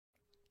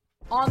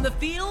On the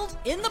field,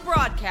 in the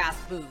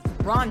broadcast booth,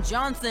 Ron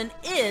Johnson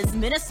is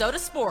Minnesota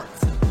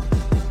sports.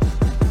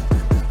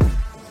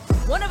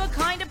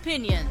 One-of-a-kind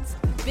opinions,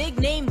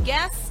 big-name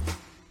guests,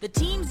 the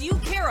teams you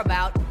care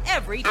about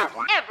every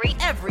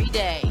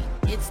day.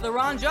 It's the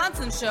Ron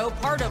Johnson Show,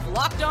 part of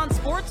Locked On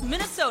Sports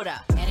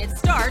Minnesota, and it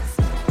starts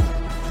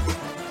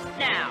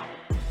now.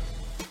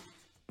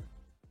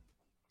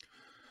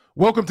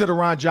 Welcome to the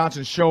Ron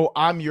Johnson Show.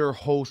 I'm your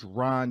host,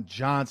 Ron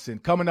Johnson.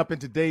 Coming up in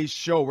today's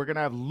show, we're going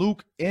to have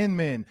Luke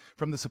Inman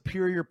from the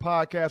Superior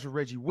Podcast with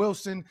Reggie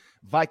Wilson,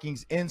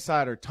 Vikings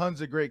Insider. Tons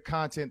of great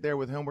content there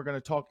with him. We're going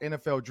to talk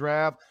NFL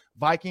Draft,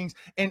 Vikings.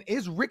 And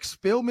is Rick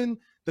Spielman,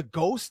 the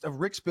ghost of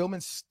Rick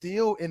Spielman,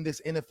 still in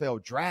this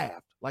NFL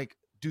Draft? Like,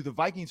 do the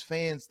Vikings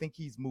fans think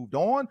he's moved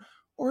on,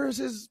 or is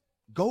his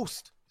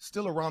ghost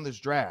still around this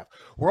draft?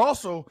 We're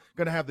also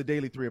going to have the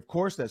Daily Three, of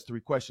course. That's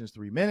 3 questions,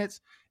 3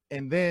 minutes.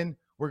 And then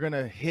we're going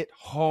to hit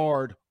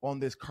hard on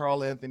this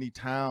Karl Anthony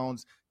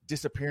Towns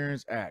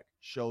disappearance act.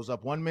 Shows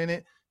up 1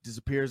 minute,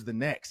 disappears the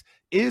next.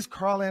 Is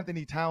Karl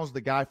Anthony Towns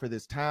the guy for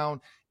this town?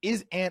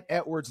 Is Ant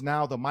Edwards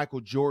now the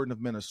Michael Jordan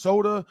of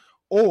Minnesota,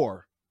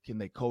 or can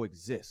they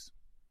coexist?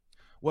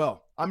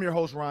 Well, I'm your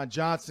host, Ron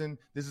Johnson.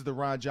 This is the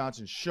Ron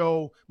Johnson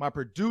Show. My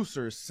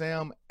producer is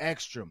Sam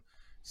Ekstrom.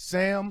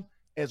 Sam,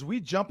 as we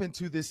jump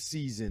into this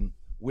season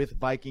with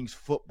Vikings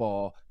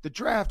football, the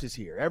draft is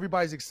here.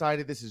 Everybody's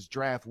excited. This is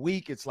draft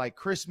week. It's like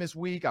Christmas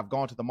week. I've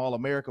gone to the Mall of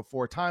America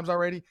 4 times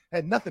already.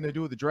 Had nothing to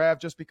do with the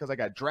draft, just because I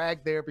got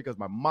dragged there because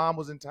my mom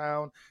was in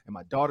town and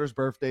my daughter's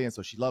birthday, and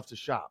so she loves to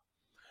shop.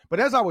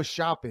 But as I was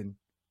shopping,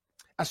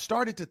 I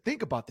started to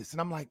think about this, and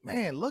I'm like,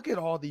 man, look at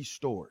all these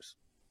stores.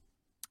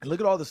 And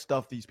look at all the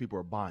stuff these people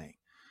are buying.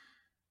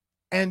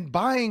 And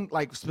buying,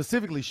 like,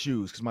 specifically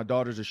shoes, because my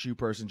daughter's a shoe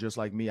person just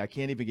like me. I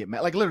can't even get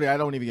mad. Like, literally, I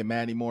don't even get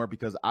mad anymore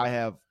because I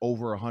have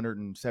over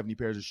 170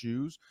 pairs of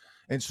shoes.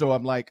 And so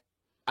I'm like,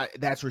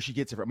 that's where she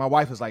gets it from. My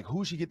wife is like,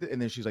 who she get it?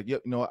 And then she's like,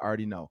 yep, you know what? I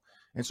already know.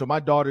 And so my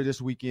daughter this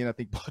weekend, I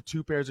think, bought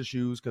 2 pairs of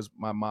shoes because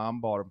my mom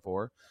bought them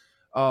for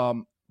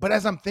her. But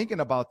as I'm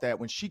thinking about that,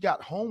 when she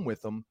got home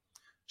with them,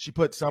 she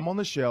put some on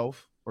the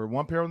shelf, or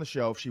 1 pair on the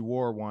shelf. She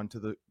wore one to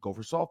the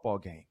Gopher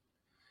softball game.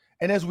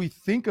 And as we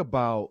think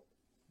about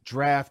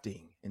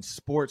drafting and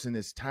sports in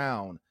this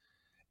town,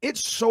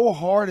 it's so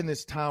hard in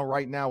this town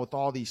right now with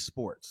all these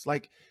sports.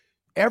 Like,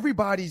 you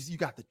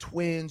got the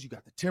Twins, you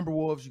got the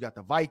Timberwolves, you got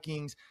the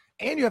Vikings,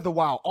 and you have the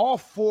Wild. All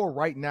 4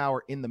 right now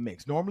are in the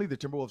mix. Normally the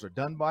Timberwolves are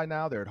done by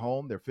now. They're at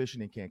home. They're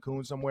fishing in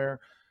Cancun somewhere.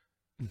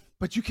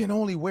 But you can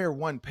only wear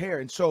 1 pair.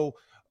 And so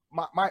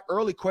my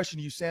early question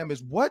to you, Sam,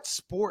 is what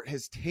sport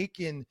has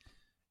taken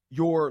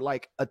your,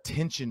 like,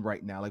 attention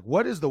right now? Like,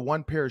 what is the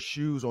 1 pair of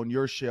shoes on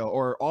your shelf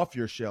or off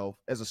your shelf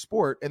as a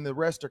sport, and the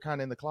rest are kind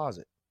of in the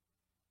closet?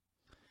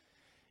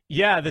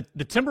 Yeah, the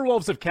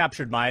Timberwolves have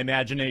captured my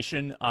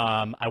imagination.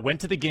 I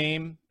went to the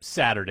game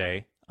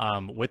Saturday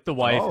with the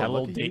wife, had a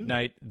little date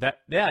night. And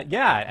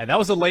that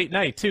was a late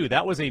night too.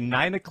 That was a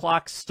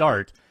 9:00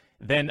 start,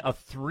 then a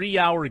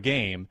 3-hour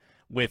game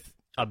with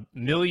a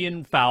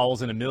million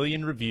fouls and a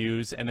million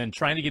reviews, and then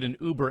trying to get an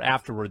Uber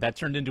afterward. That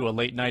turned into a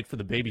late night for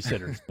the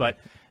babysitters. But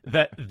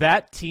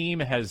that team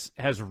has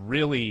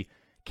really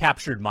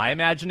captured my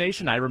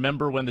imagination. I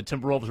remember when the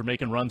Timberwolves were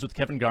making runs with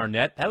Kevin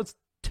Garnett. That was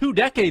 2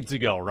 decades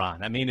ago,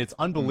 Ron. I mean, it's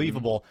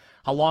unbelievable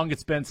how long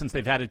it's been since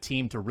they've had a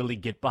team to really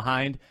get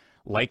behind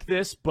like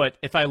this. But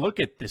if I look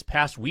at this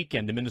past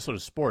weekend in Minnesota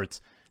sports,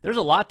 there's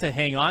a lot to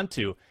hang on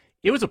to.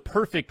 It was a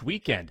perfect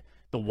weekend.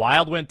 The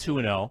Wild went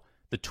 2-0.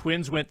 The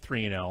Twins went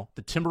 3-0.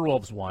 The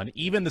Timberwolves won.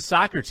 Even the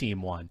soccer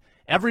team won.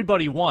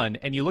 Everybody won.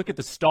 And you look at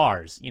the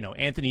stars,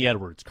 Anthony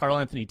Edwards, Karl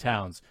Anthony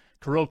Towns,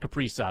 Kirill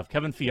Kaprizov,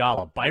 Kevin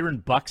Fiala, Byron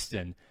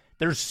Buxton.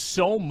 There's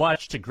so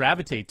much to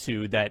gravitate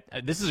to that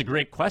this is a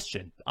great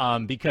question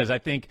because I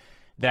think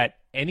that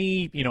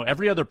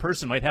every other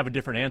person might have a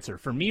different answer.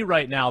 For me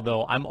right now,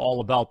 though, I'm all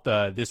about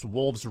this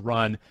Wolves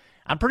run.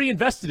 I'm pretty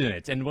invested in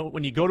it. And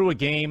when you go to a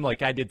game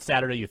like I did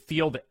Saturday, you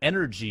feel the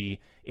energy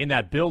in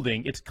that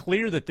building. It's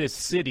clear that this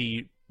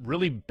city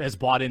really has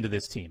bought into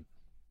this team.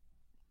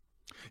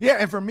 Yeah,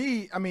 and for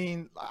me, I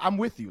mean, I'm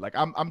with you. Like,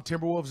 I'm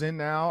Timberwolves in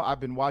now. I've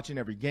been watching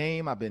every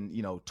game. I've been,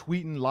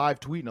 live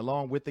tweeting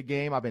along with the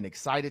game. I've been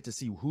excited to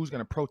see who's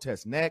going to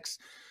protest next.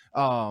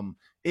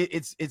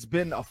 It's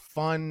been a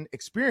fun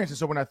experience. And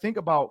so when I think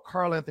about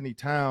Karl Anthony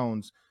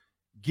Towns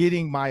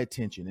getting my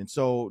attention,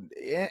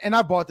 and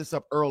I brought this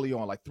up early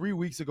on, like 3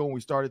 weeks ago when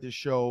we started this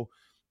show,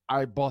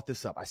 I brought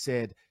this up. I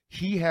said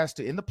he has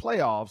to, in the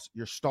playoffs,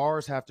 your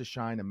stars have to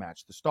shine and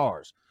match the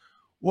stars.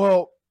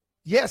 Well,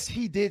 yes,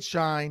 he did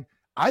shine.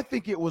 I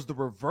think it was the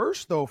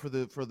reverse, though, for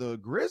the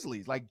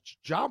Grizzlies. Like,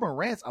 Ja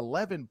Morant's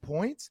 11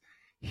 points,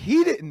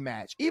 he didn't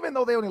match, even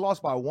though they only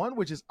lost by 1,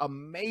 which is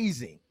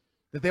amazing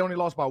that they only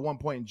lost by 1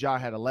 point and Ja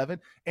had 11.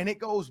 And it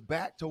goes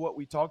back to what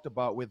we talked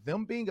about with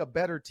them being a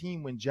better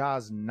team when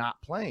Ja's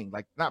not playing.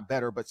 Like, not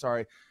better, but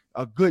sorry,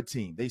 a good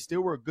team. They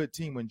still were a good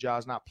team when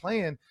Ja's not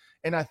playing.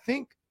 And I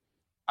think,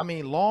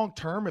 long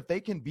term, if they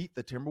can beat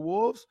the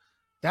Timberwolves,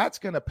 that's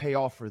going to pay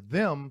off for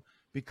them,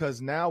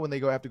 because now when they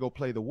have to go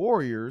play the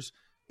Warriors,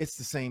 it's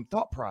the same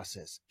thought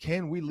process.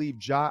 Can we leave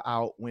Ja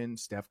out when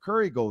Steph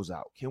Curry goes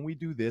out? Can we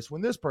do this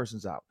when this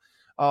person's out?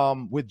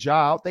 With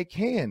Ja out, they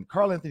can.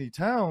 Karl Anthony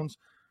Towns,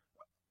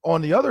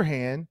 on the other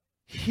hand,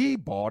 he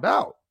balled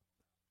out.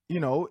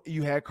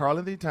 You had Karl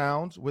Anthony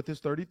Towns with his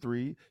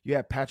 33. You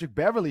had Patrick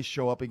Beverley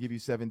show up and give you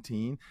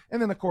 17.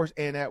 And then, of course,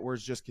 Ant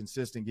Edwards just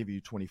consistent, give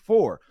you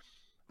 24.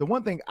 The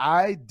one thing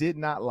I did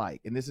not like,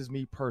 and this is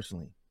me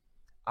personally,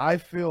 I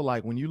feel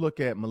like when you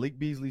look at Malik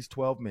Beasley's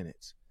 12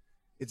 minutes,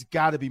 it's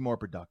got to be more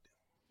productive.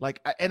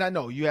 And I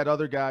know you had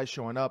other guys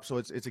showing up, so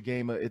it's a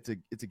game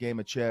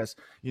of chess.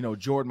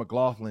 Jordan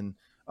McLaughlin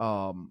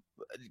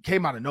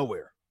came out of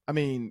nowhere. I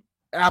mean,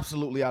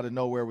 absolutely out of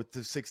nowhere with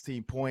the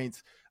 16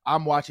 points.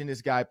 I'm watching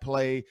this guy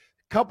play.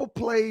 Couple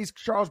plays,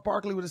 Charles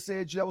Barkley would have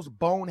said that was a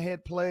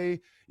bonehead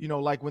play.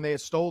 Like when they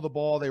had stole the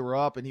ball, they were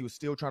up, and he was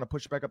still trying to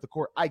push it back up the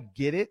court. I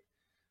get it.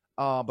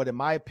 But in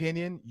my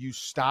opinion, you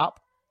stop,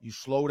 you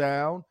slow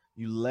down,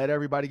 you let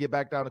everybody get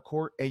back down the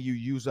court, and you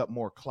use up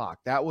more clock.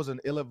 That was an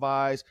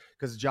ill-advised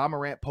because Ja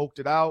Morant poked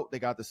it out. They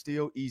got the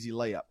steal, easy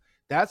layup.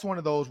 That's one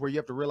of those where you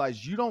have to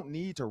realize you don't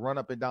need to run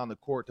up and down the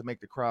court to make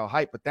the crowd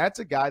hype. But that's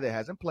a guy that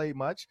hasn't played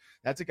much.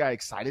 That's a guy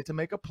excited to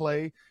make a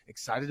play,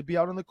 excited to be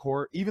out on the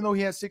court. Even though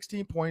he has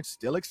 16 points,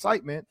 still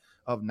excitement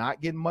of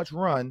not getting much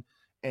run,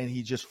 and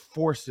he just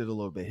forced it a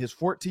little bit. His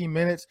 14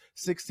 minutes,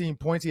 16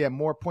 points, he had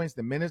more points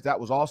than minutes. That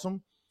was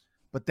awesome.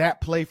 But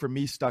that play for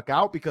me stuck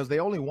out because they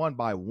only won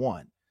by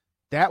 1.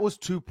 That was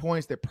 2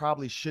 points that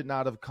probably should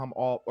not have come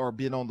off or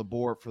been on the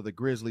board for the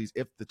Grizzlies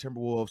if the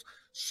Timberwolves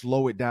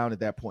slow it down at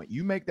that point.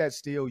 You make that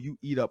steal, you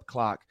eat up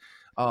clock.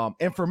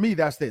 And for me,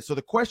 that's it. So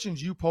the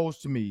questions you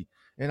posed to me,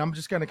 and I'm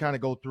just going to kind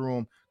of go through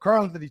them.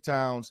 Karl Anthony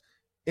Towns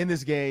in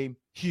this game,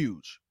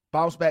 huge.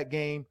 Bounce back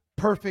game,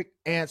 perfect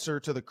answer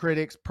to the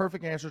critics,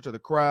 perfect answer to the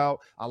crowd.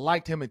 I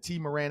liked him and T.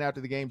 Moran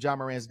after the game, John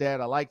Moran's dad.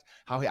 I liked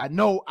how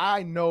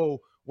I know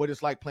what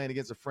it's like playing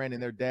against a friend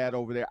and their dad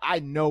over there.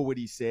 I know what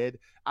he said.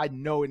 I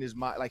know in his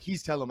mind, like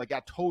he's telling them, like,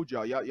 I told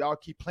y'all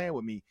keep playing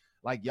with me.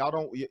 Like, y'all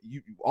don't,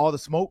 you all the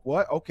smoke,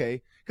 what? Okay.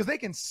 Because they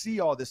can see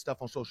all this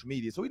stuff on social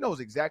media. So he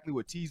knows exactly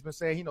what T's been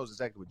saying. He knows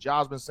exactly what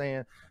Ja's been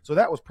saying. So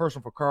that was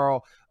personal for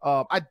Karl.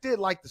 I did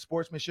like the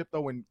sportsmanship,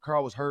 though, when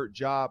Karl was hurt.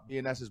 Ja,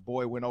 being that's his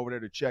boy, went over there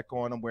to check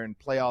on him. We're in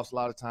playoffs a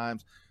lot of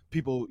times.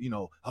 People, even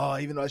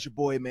though that's your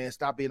boy, man,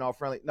 stop being all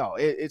friendly. No,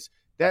 it's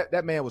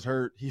that man was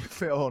hurt. He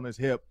fell on his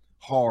hip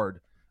hard.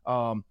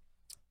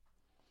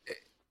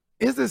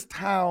 Is this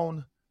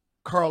town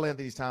Karl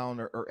Anthony's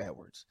town or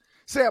Edwards?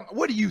 Sam,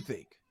 what do you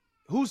think?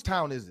 Whose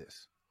town is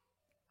this?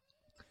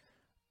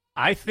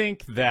 I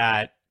think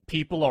that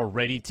people are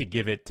ready to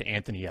give it to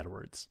Anthony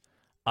Edwards.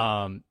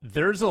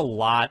 There's a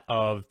lot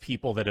of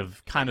people that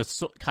have kind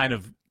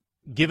of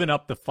given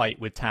up the fight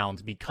with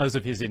Towns because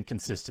of his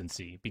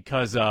inconsistency,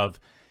 because of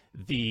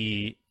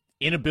the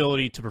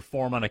inability to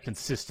perform on a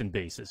consistent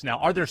basis. Now,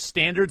 are their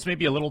standards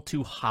maybe a little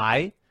too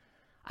high?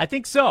 I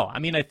think so. I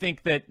mean, I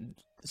think that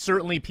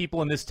certainly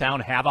people in this town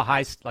have a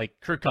high,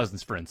 like Kirk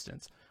Cousins, for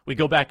instance. We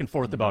go back and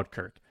forth about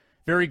Kirk.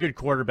 Very good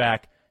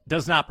quarterback,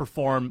 does not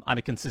perform on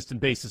a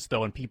consistent basis,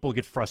 though, and people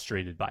get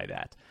frustrated by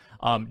that.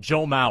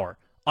 Joe Mauer,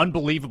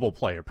 unbelievable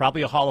player,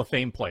 probably a Hall of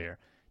Fame player.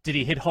 Did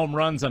he hit home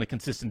runs on a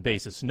consistent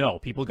basis? No.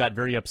 People got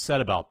very upset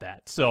about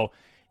that. So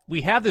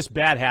we have this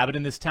bad habit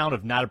in this town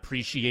of not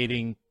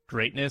appreciating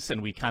greatness,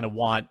 and we kind of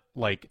want,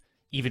 like,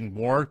 even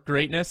more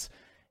greatness.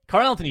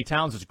 Karl Anthony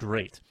Towns is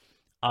great.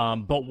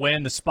 But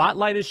when the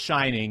spotlight is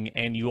shining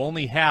and you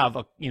only have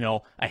a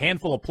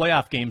handful of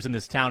playoff games in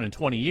this town in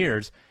 20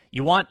 years,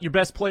 you want your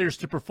best players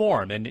to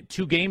perform. And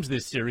 2 games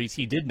this series,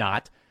 he did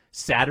not.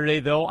 Saturday,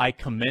 though, I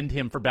commend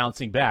him for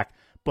bouncing back.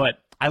 But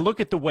I look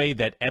at the way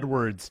that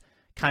Edwards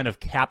kind of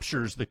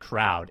captures the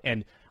crowd.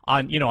 And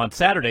on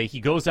Saturday, he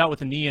goes out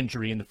with a knee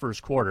injury in the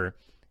first quarter.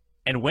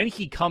 And when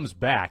he comes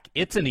back,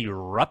 it's an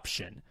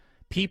eruption.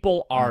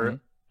 People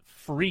are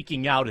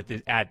freaking out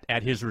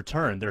at his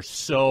return. They're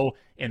so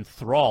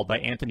enthralled by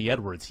Anthony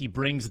Edwards. He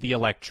brings the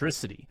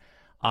electricity.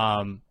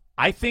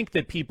 I think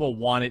that people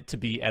want it to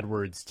be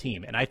Edwards'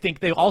 team, and I think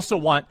they also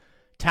want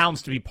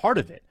Towns to be part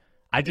of it.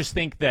 I just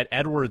think that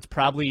Edwards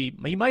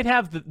he might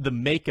have the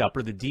makeup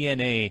or the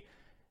DNA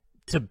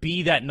to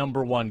be that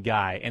number one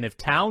guy, and if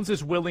Towns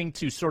is willing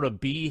to sort of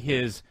be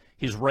his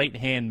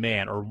right-hand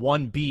man or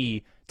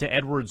 1B to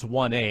Edwards'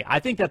 1A, I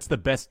think that's the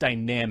best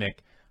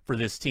dynamic for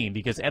this team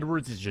because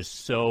Edwards is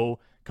just so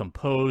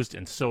composed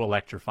and so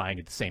electrifying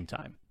at the same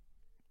time.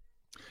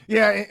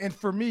 Yeah, and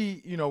for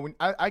me, when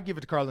I give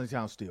it to Karl Anthony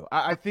Towns still.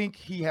 I think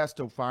he has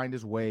to find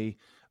his way.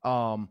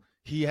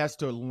 He has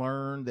to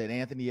learn that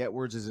Anthony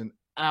Edwards is an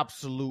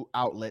absolute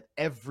outlet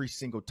every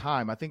single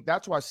time. I think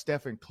that's why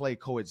Steph and Klay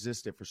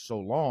coexisted for so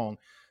long.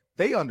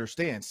 They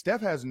understand.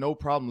 Steph has no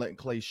problem letting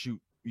Klay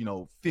shoot,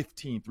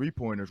 15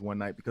 three-pointers one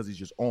night because he's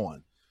just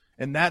on.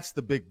 And that's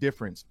the big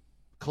difference.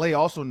 Klay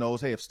also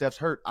knows, hey, if Steph's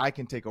hurt, I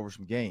can take over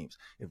some games.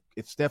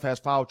 If Steph has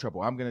foul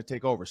trouble, I'm going to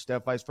take over.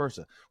 Steph, vice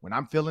versa. When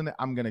I'm feeling it,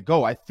 I'm going to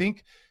go. I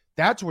think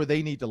that's where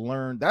they need to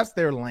learn. That's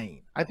their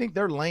lane. I think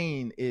their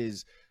lane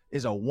is a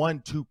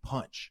 1-2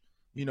 punch.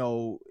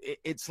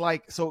 it's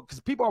like, so because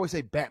people always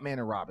say Batman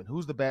and Robin.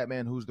 Who's the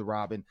Batman? Who's the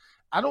Robin?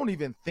 I don't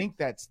even think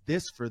that's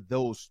this for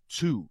those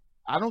two.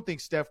 I don't think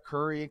Steph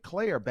Curry and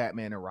Clay are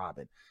Batman and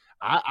Robin.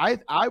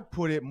 I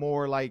put it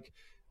more like,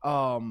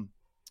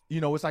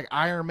 it's like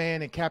Iron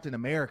Man and Captain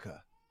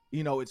America.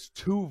 It's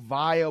two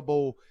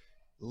viable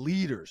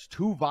leaders,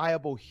 two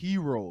viable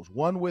heroes,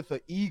 one with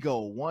an ego,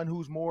 one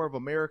who's more of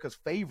America's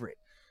favorite.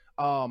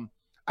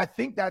 I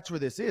think that's where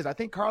this is. I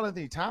think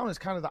Karl-Anthony Towns is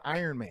kind of the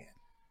Iron Man.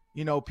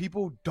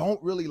 People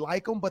don't really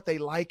like him, but they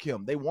like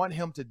him. They want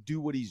him to do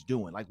what he's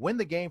doing. Like, win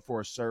the game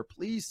for us, sir.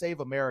 Please save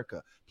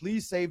America.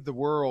 Please save the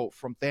world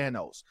from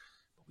Thanos.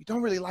 But we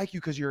don't really like you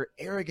because you're an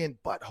arrogant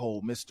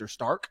butthole, Mr.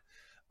 Stark.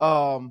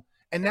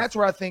 And that's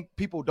where I think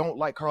people don't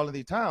like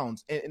Karl-Anthony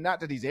Towns. And not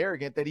that he's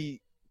arrogant, that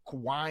he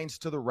whines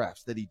to the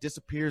refs, that he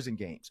disappears in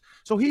games.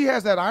 So he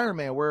has that Iron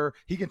Man where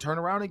he can turn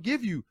around and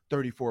give you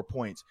 34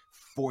 points,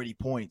 40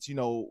 points.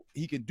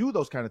 He can do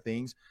those kind of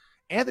things.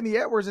 Anthony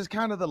Edwards is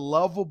kind of the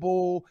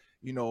lovable,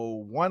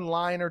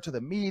 one-liner to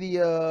the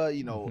media,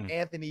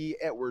 Anthony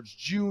Edwards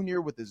Jr.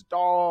 with his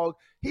dog.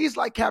 He's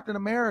like Captain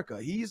America.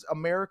 He's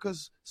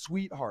America's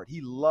sweetheart.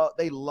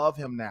 They love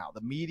him now.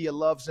 The media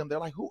loves him. They're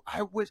like,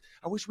 I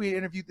wish we had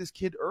interviewed this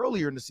kid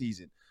earlier in the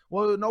season.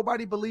 Well,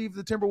 nobody believed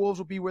the Timberwolves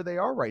would be where they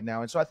are right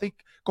now. And so I think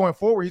going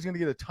forward, he's going to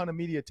get a ton of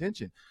media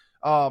attention.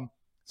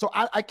 So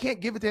I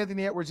can't give it to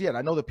Anthony Edwards yet.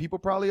 I know that people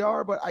probably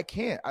are, but I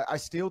can't. I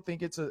still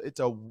think it's a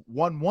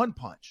 1-1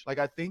 punch. Like,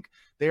 I think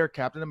they are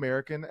Captain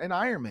America and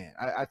Iron Man.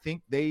 I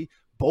think they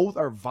both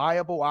are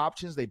viable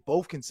options. They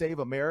both can save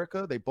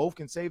America. They both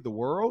can save the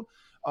world.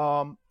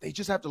 They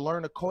just have to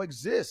learn to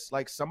coexist.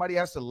 Like, somebody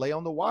has to lay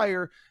on the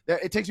wire.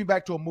 It takes me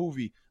back to a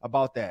movie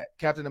about that.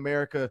 Captain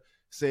America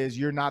says,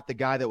 you're not the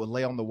guy that would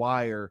lay on the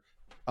wire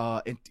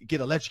and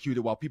get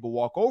electrocuted while people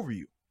walk over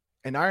you.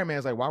 And Iron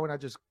Man's like, why would I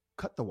just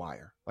cut the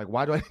wire? Like,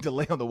 why do I need to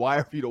lay on the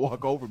wire for you to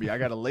walk over me? I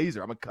got a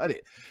laser. I'm gonna cut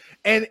it.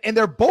 And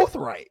they're both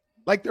right.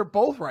 Like, they're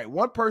both right.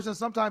 One person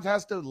sometimes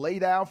has to lay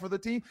down for the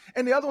team,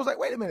 and the other one's like,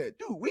 wait a minute,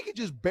 dude, we could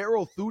just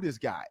barrel through this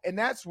guy. And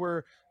that's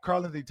where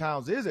Karl-Anthony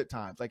Towns is at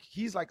times. Like,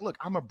 he's like, look,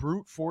 I'm a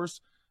brute force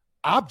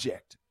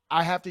object.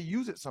 I have to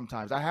use it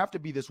sometimes. I have to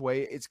be this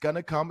way. It's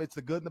gonna come. It's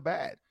the good and the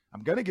bad.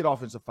 I'm going to get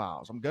offensive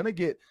fouls. I'm going to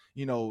get,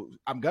 I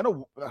don't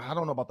know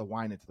about the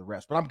whining to the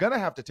refs, but I'm going to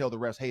have to tell the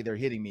refs, hey, they're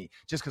hitting me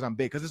just because I'm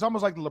big. Because it's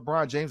almost like the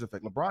LeBron James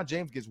effect. LeBron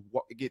James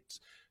gets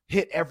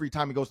hit every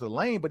time he goes to the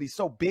lane, but he's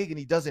so big and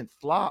he doesn't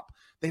flop.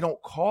 They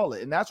don't call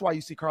it. And that's why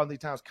you see Karl-Anthony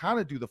Towns kind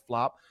of do the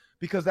flop,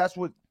 because that's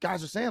what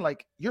guys are saying.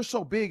 Like, you're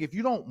so big. If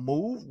you don't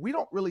move, we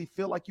don't really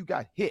feel like you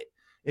got hit.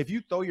 If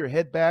you throw your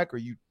head back or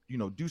you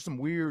do some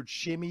weird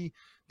shimmy,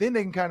 then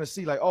they can kind of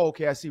see like, oh,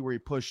 okay, I see where he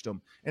pushed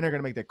them, and they're going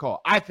to make that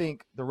call. I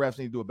think the refs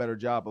need to do a better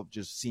job of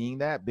just seeing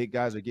that. Big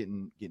guys are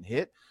getting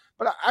hit.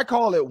 But I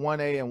call it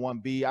 1A and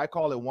 1B. I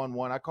call it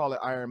 1-1. I call it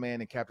Iron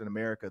Man and Captain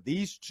America.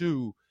 These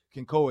two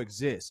can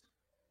coexist.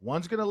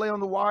 One's going to lay on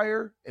the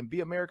wire and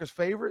be America's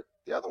favorite.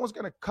 The other one's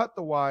going to cut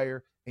the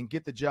wire and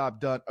get the job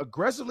done.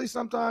 Aggressively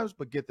sometimes,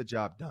 but get the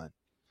job done.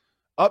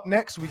 Up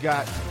next, we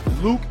got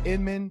Luke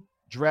Inman,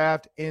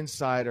 Draft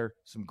Insider.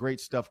 Some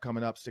great stuff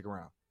coming up. Stick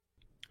around.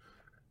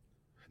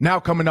 Now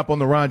coming up on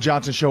the Ron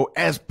Johnson Show,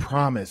 as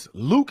promised,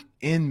 Luke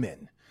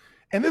Inman.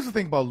 And this is the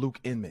thing about Luke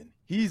Inman.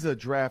 He's a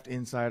draft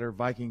insider,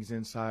 Vikings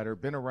insider,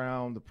 been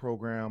around the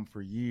program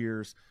for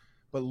years.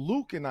 But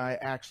Luke and I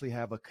actually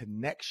have a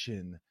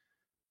connection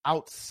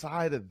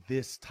outside of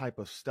this type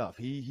of stuff.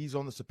 He's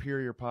on the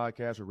Superior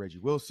podcast with Reggie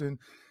Wilson.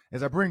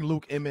 As I bring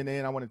Luke Inman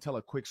in, I want to tell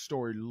a quick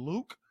story.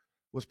 Luke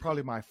was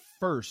probably my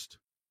first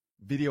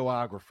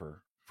videographer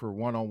for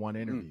one-on-one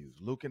interviews.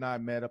 Luke and I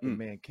met up in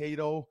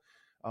Mankato.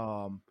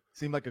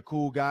 Seemed like a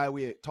cool guy.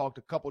 We had talked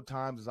a couple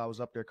times as I was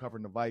up there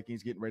covering the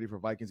Vikings, getting ready for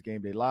Vikings Game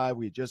Day Live.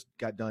 We had just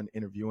got done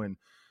interviewing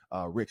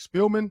Rick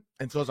Spielman.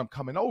 And so as I'm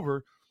coming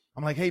over,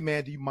 I'm like, hey,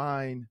 man, do you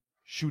mind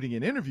shooting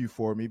an interview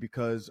for me?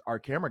 Because our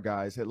camera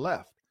guys had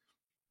left.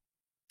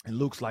 And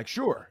Luke's like,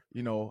 sure,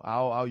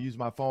 I'll use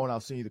my phone. I'll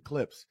send you the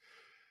clips.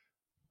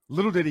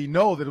 Little did he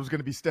know that it was going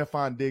to be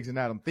Stephon Diggs and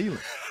Adam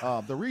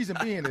Thielen. The reason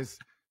being is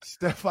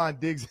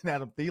Stephon Diggs and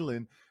Adam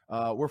Thielen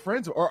were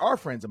friends or are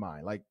friends of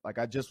mine. Like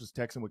I just was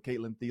texting with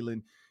Caitlin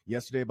Thielen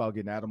yesterday about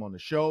getting Adam on the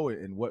show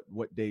and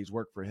what days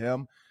work for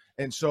him.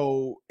 And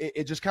so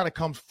it just kind of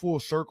comes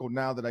full circle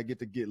now that I get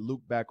to get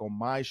Luke back on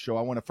my show.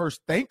 I want to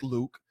first thank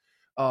Luke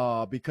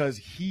because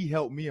he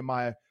helped me in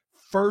my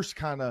first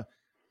kind of,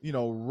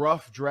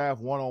 rough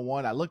draft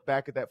one-on-one. I look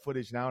back at that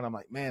footage now and I'm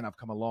like, man, I've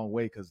come a long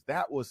way, because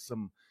that was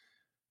some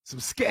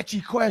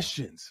sketchy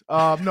questions.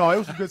 No, it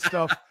was some good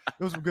stuff.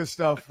 It was some good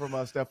stuff from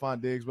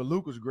Stephon Diggs, but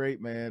Luke was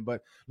great, man.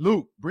 But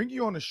Luke, bring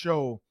you on the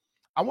show.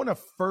 I want to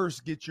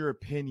first get your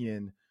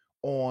opinion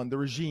on the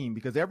regime,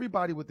 because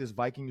everybody with this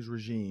Vikings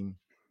regime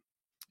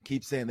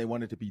keeps saying they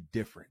want it to be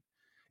different.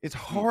 It's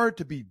hard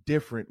to be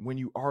different when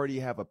you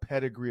already have a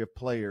pedigree of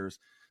players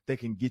that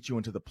can get you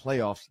into the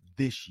playoffs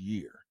this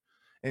year.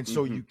 And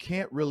so you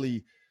can't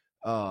really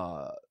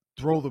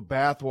throw the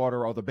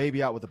bathwater or the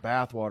baby out with the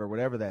bathwater,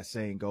 whatever that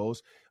saying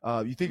goes.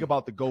 You think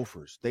about the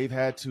Gophers. They've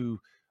had to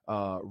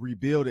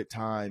rebuild at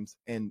times.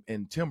 And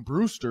Tim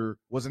Brewster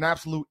was an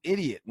absolute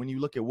idiot when you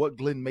look at what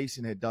Glenn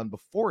Mason had done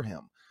before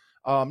him.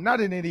 Not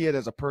an idiot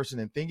as a person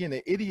and thinking,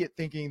 an idiot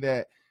thinking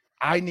that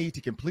I need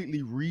to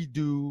completely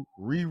redo,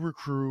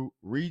 re-recruit,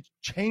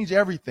 change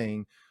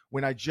everything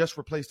when I just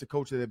replaced a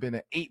coach that had been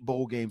at 8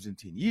 bowl games in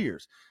 10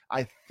 years.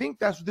 I think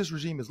that's what this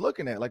regime is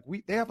looking at. Like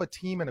they have a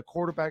team and a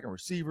quarterback and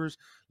receivers,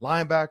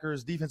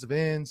 linebackers, defensive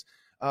ends.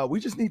 We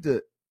just need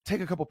to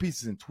take a couple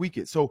pieces and tweak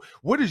it. So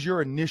what is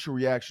your initial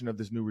reaction of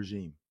this new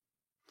regime?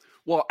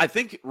 Well, I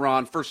think,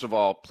 Ron, first of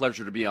all,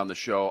 pleasure to be on the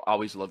show.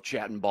 Always love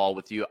chatting ball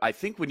with you. I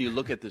think when you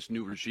look at this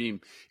new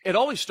regime, it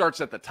always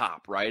starts at the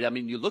top, right? I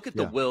mean, you look at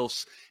the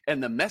Wilfs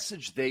and the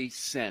message they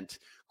sent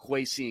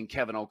Kwesi and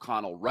Kevin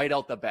O'Connell right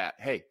out the bat.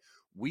 Hey,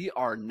 we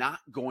are not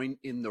going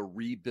in the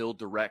rebuild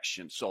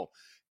direction. So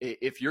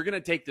if you're going to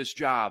take this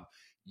job,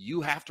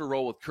 you have to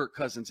roll with Kirk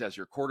Cousins as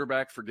your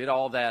quarterback. Forget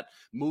all that.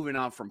 Moving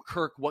on from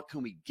Kirk, what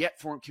can we get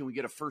for him? Can we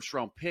get a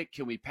first-round pick?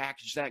 Can we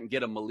package that and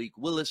get a Malik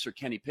Willis or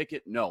Kenny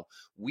Pickett? No.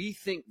 We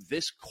think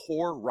this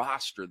core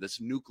roster,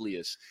 this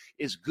nucleus,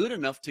 is good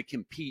enough to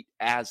compete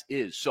as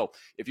is. So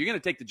if you're going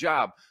to take the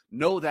job,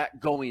 know that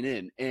going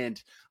in.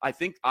 And I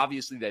think,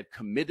 obviously, they've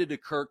committed to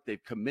Kirk.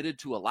 They've committed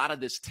to a lot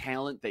of this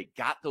talent. They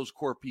got those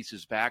core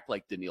pieces back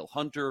like Danielle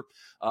Hunter.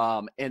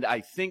 And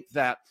I think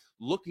that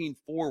looking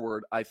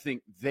forward, I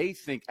think they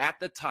think at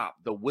the top,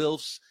 the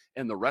Wilfs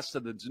and the rest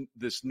of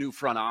this new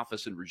front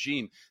office and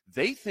regime,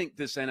 they think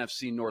this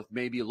NFC North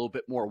may be a little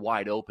bit more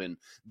wide open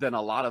than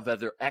a lot of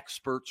other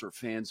experts or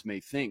fans may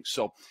think.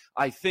 So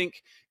I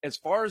think as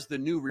far as the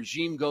new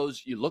regime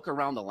goes, you look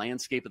around the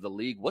landscape of the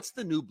league, what's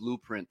the new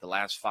blueprint the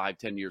last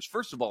 5-10 years?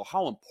 First of all,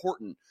 how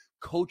important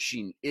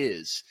coaching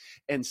is.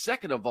 And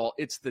second of all,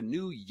 it's the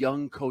new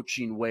young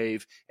coaching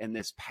wave and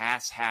this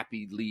pass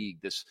happy league,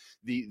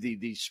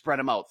 the spread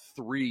them out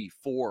 3,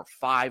 4,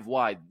 5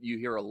 wide. You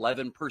hear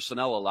 11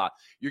 personnel a lot.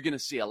 You're going to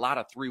see a lot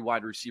of 3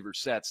 wide receiver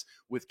sets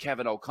with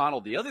Kevin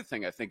O'Connell. The other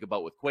thing I think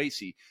about with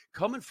Kwesi,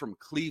 coming from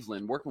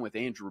Cleveland, working with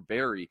Andrew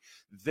Berry,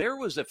 there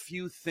was a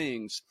few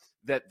things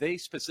that they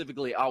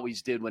specifically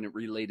always did when it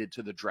related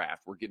to the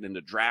draft. We're getting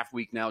into draft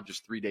week now,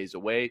 just 3 days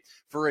away.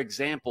 For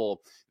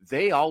example,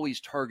 they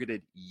always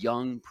targeted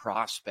young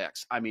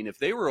prospects. I mean, if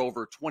they were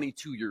over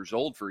 22 years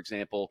old, for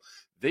example,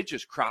 they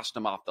just crossed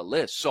them off the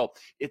list. So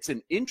it's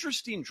an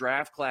interesting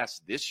draft class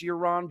this year,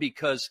 Ron,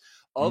 because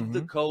of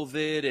the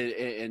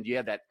COVID and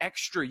yeah, that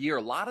extra year.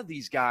 A lot of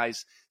these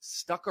guys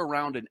stuck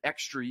around an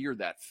extra year,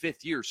 that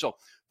 5th year. So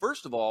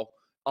first of all,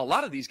 a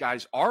lot of these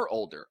guys are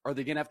older. Are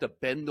they going to have to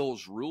bend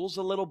those rules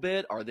a little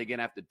bit? Are they going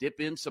to have to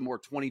dip in some more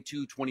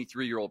 22,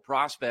 23-year-old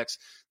prospects?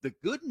 The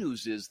good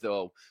news is,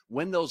 though,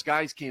 when those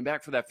guys came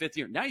back for that 5th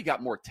year, now you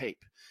got more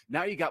tape.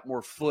 Now you got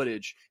more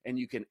footage, and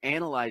you can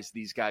analyze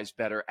these guys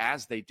better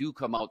as they do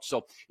come out.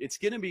 So it's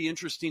going to be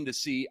interesting to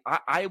see.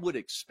 I would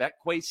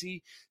expect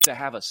Kwesi to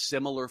have a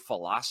similar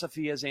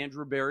philosophy as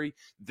Andrew Berry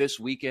this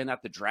weekend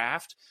at the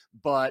draft,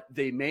 but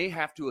they may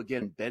have to,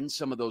 again, bend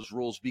some of those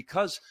rules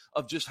because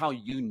of just how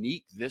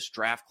unique this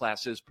draft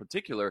class is,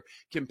 particular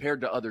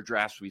compared to other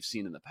drafts we've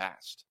seen in the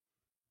past.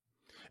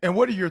 And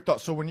what are your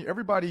thoughts? So when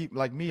everybody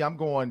like me, I'm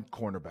going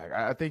cornerback.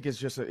 I think it's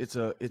just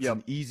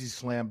an easy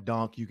slam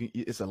dunk.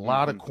 It's a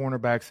lot of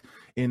cornerbacks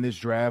in this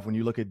draft. When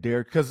you look at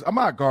Derek, because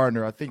Ahmad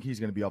Gardner, I think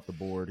he's going to be off the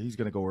board. He's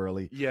going to go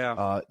early.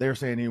 Yeah. They're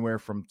saying anywhere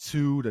from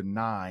 2 to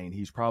 9.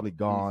 He's probably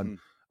gone.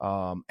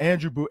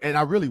 Andrew Booth, and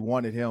I really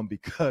wanted him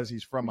because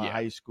he's from my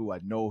high school. I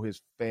know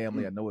his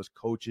family. I know his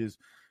coaches.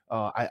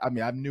 I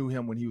mean, I knew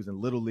him when he was in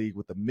Little League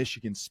with the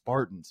Michigan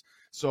Spartans.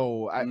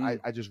 So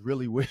I just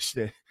really wish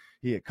that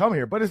he had come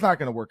here, but it's not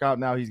going to work out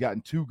now. He's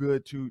gotten too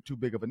good, too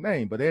big of a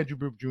name. But Andrew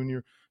Booth Jr.,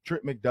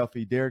 Trent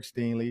McDuffie, Derek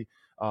Stingley,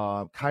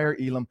 Kyer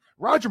Elam,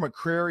 Roger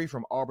McCrary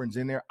from Auburn's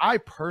in there. I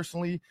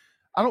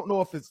don't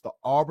know if it's the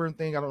Auburn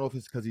thing. I don't know if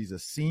it's because he's a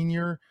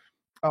senior.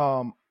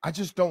 I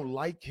just don't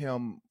like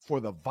him for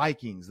the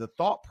Vikings. The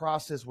thought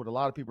process, what a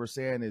lot of people are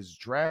saying is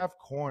draft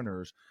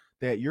corners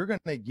that you're going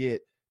to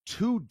get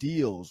 2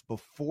 deals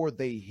before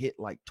they hit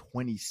like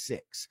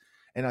 26.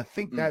 And I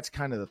think that's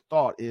kind of the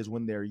thought is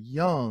when they're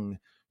young,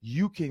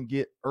 you can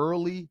get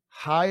early,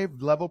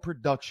 high-level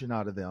production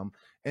out of them,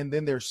 and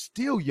then they're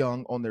still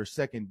young on their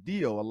second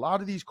deal. A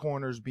lot of these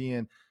corners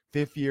being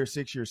 5th-year,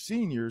 6-year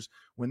seniors,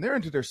 when they're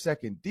into their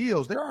second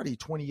deals, they're already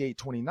 28,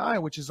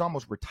 29, which is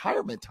almost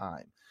retirement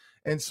time.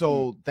 And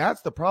so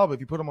that's the problem. If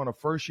you put them on a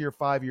first-year,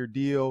 5-year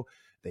deal,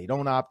 they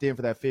don't opt in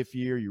for that 5th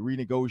year, you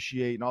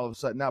renegotiate, and all of a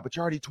sudden now, but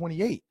you're already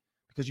 28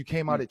 because you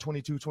came out at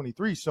 22,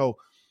 23. So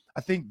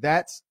I think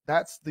that's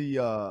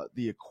the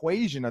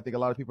equation. I think a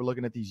lot of people are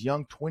looking at these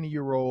young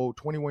 20-year-old,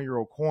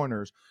 21-year-old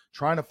corners,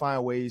 trying to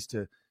find ways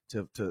to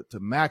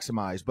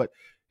maximize. But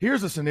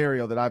here's a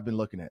scenario that I've been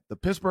looking at. The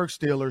Pittsburgh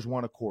Steelers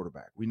want a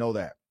quarterback. We know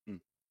that.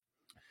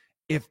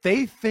 If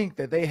they think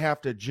that they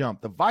have to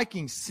jump, the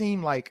Vikings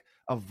seem like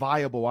a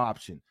viable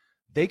option.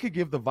 They could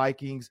give the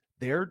Vikings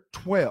their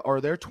 12 or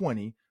their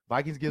 20.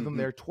 Vikings give them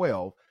their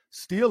 12.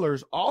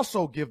 Steelers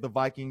also give the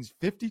Vikings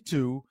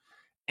 52.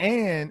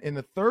 And in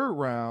the 3rd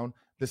round,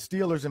 the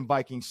Steelers and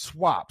Vikings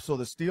swap. So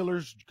the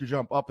Steelers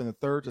jump up in the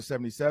third to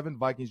 77.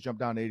 Vikings jump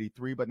down to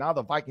 83. But now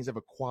the Vikings have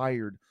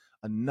acquired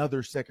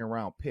another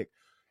second-round pick.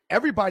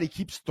 Everybody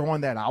keeps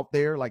throwing that out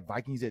there, like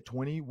Vikings at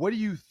 20. What do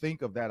you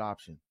think of that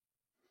option?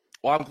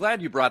 Well, I'm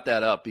glad you brought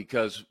that up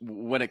because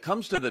when it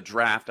comes to the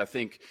draft, I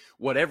think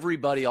what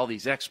everybody, all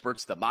these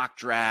experts, the mock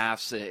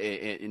drafts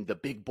and the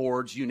big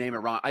boards, you name it,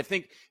 Ron, I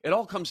think it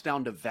all comes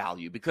down to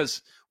value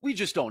because we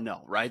just don't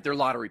know, right? They're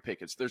lottery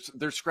tickets.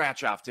 They're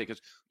scratch-off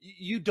tickets.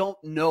 You don't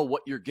know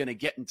what you're going to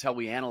get until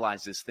we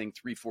analyze this thing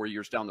 3-4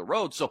 years down the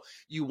road. So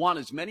you want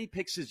as many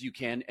picks as you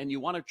can, and you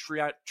want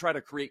to try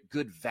to create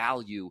good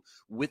value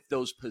with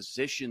those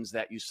positions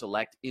that you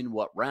select in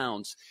what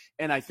rounds.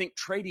 And I think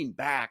trading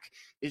back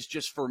is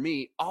just, for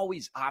me,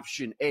 always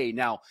option A.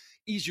 Now,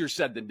 easier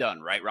said than done,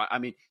 right? I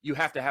mean, you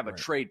have to have a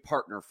trade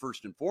partner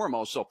first and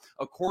foremost. So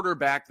a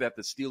quarterback that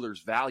the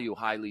Steelers value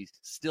highly,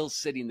 still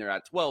sitting there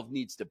at 12,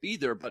 needs to be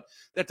there. But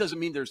that doesn't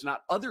mean there's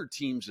not other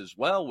teams as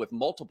well with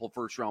multiple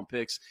first-round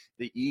picks.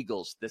 The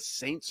Eagles, the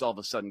Saints all of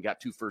a sudden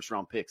got 2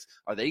 first-round picks.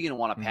 Are they going to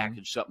want to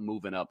package something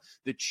moving up?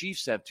 The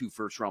Chiefs have 2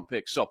 first-round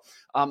picks. So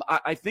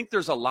I think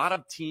there's a lot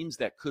of teams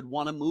that could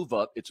want to move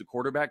up. It's a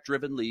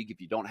quarterback-driven league. If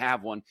you don't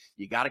have one,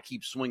 you got to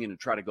keep swinging and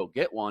try to go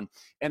get one.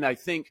 And I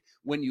think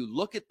when you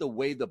look at the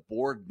way the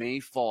board may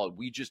fall,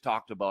 we just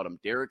talked about him,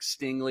 Derek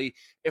Stingley.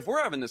 If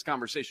we're having this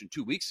conversation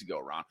 2 weeks ago,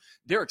 Ron,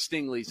 Derek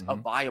Stingley's a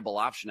viable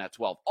option at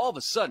 12. All of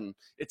a sudden,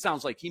 it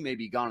sounds like he may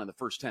be gone in the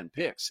first 10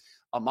 picks.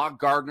 Ahmad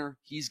Gardner,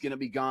 he's going to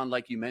be gone,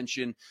 like you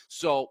mentioned.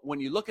 So when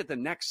you look at the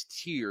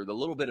next tier, the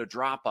little bit of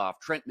drop-off,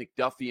 Trent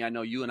McDuffie, I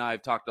know you and I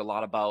have talked a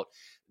lot about.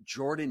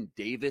 Jordan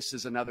Davis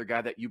is another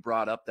guy that you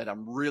brought up that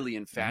I'm really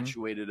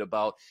infatuated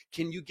about.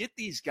 Can you get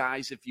these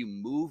guys if you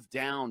move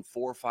down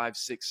 4, 5,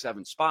 6,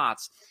 7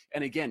 spots?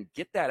 And again,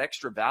 get that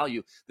extra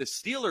value. The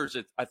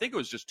Steelers, I think it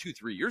was just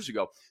 2-3 years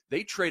ago,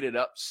 they traded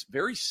up,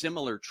 very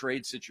similar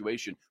trade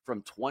situation,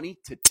 from 20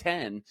 to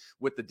 10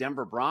 with the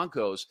Denver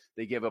Broncos.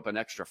 They gave up an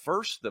extra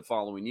first the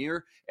following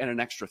year and an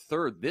extra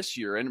third this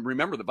year. And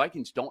remember, the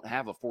Vikings don't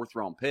have a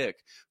 4th-round pick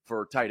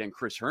for tight end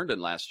Chris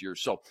Herndon last year.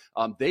 So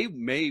they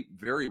may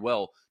very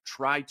well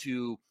try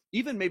to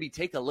even maybe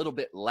take a little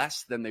bit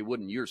less than they would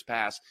in years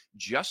past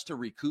just to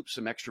recoup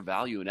some extra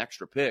value and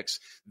extra picks.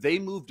 They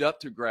moved up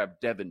to grab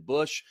Devin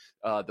Bush.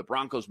 The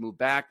Broncos moved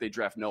back. They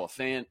draft Noah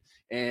Fant.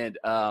 And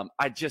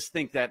I just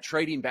think that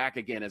trading back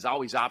again is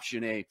always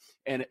option A.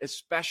 And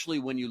especially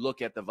when you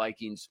look at the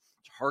Vikings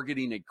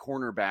targeting a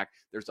cornerback,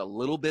 there's a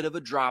little bit of a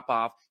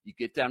drop-off. You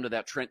get down to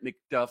that Trent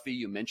McDuffie.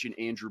 You mentioned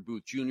Andrew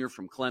Booth Jr.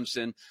 from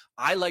Clemson.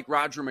 I like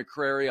Roger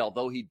McCreary,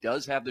 although he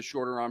does have the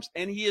shorter arms,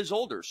 and he is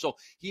older. So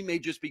he may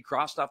just be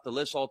crossed off the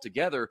list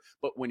altogether.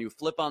 But when you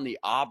flip on the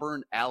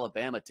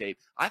Auburn-Alabama tape,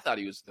 I thought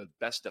he was the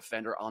best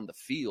defender on the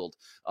field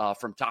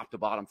from top to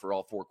bottom for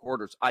all 4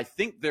 quarters. I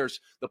think the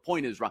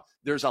point is, Ron,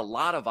 there's a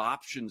lot of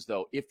options,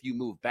 though, if you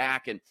move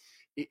back. And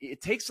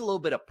it takes a little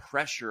bit of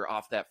pressure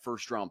off that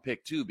first-round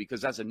pick, too,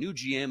 because as a new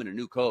GM and a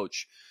new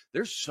coach,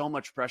 there's so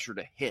much pressure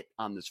to hit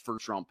on this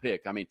first-round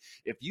pick. I mean,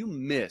 if you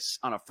miss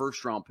on a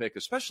first-round pick,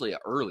 especially an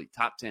early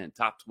top 10,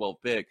 top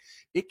 12 pick,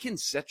 it can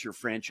set your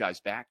franchise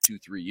back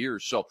 2-3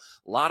 years. So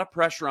a lot of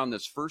pressure on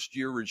this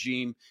first-year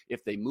regime.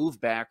 If they move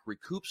back,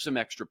 recoup some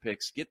extra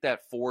picks, get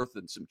that 4th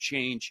and some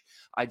change,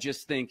 I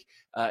just think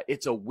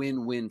it's a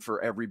win-win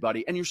for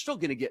everybody. And you're still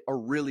going to get a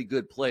really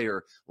good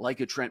player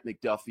like a Trent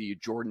McDuffie,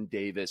 Jordan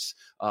Davis,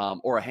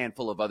 or a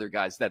handful of other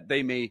guys that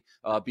they may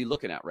be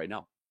looking at right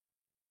now.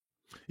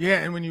 Yeah,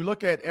 and when you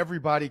look at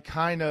everybody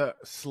kind of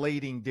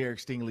slating Derek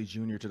Stingley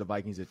Jr. to the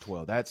Vikings at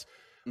 12, that's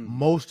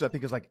most, I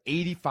think it's like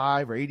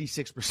 85 or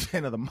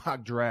 86% of the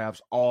mock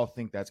drafts all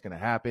think that's going to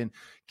happen.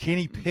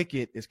 Kenny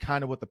Pickett is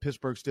kind of what the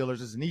Pittsburgh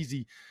Steelers is an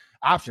easy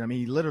option. I mean,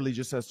 he literally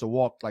just has to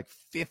walk like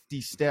 50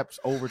 steps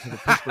over to the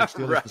Pittsburgh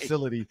Steelers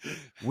facility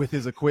with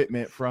his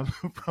equipment from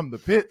the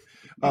pit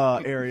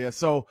area.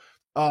 So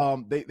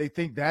they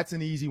think that's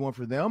an easy one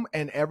for them,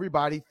 and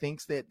everybody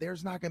thinks that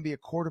there's not going to be a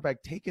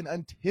quarterback taken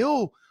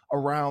until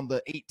around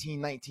the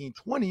 18, 19,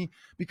 20,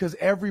 because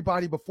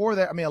everybody before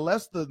that, I mean,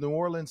 unless the New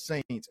Orleans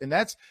Saints, and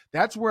that's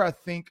where I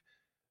think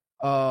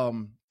I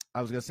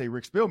was going to say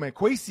Rick Spielman,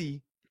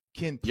 Kwesi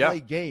can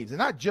play games, and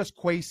not just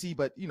Kwesi,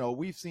 but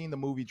we've seen the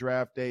movie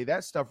Draft Day.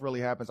 That stuff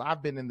really happens.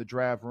 I've been in the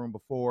draft room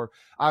before.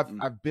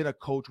 I've been a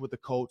coach with the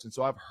Colts, and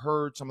so I've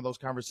heard some of those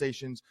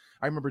conversations.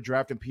 I remember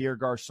drafting Pierre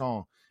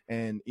Garçon,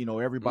 and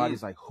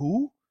everybody's like,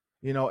 who?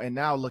 And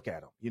now look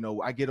at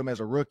him. I get him as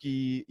a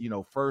rookie,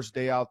 first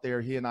day out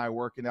there, he and I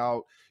working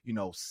out,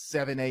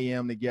 7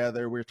 a.m.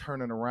 together. We're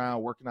turning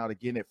around, working out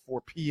again at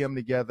 4 p.m.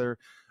 together,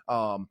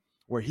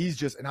 where he's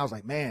just, and I was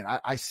like, man,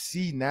 I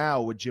see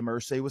now what Jim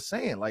Irsay was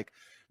saying. Like,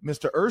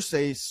 Mr.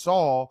 Irsay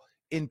saw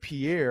in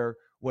Pierre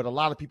what a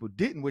lot of people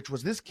didn't, which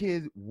was this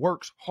kid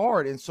works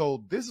hard. And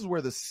so this is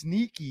where the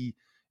sneaky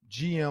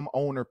GM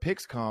owner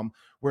picks come,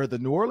 where the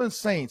New Orleans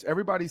Saints,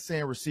 everybody's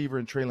saying receiver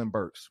and Treylon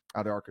Burks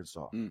out of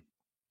Arkansas.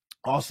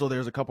 Also,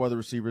 there's a couple other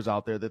receivers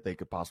out there that they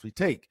could possibly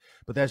take,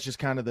 but that's just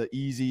kind of the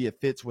easy, it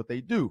fits what they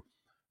do.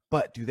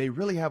 But do they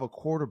really have a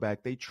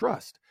quarterback they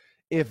trust?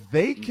 if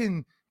they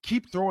can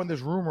keep throwing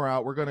this rumor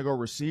out, we're going to go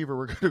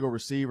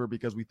receiver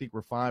because we think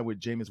we're fine with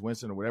Jameis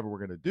Winston or whatever we're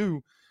going to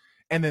do.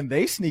 And then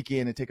they sneak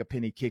in and take a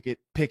Penny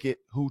Pickett,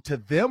 who to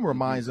them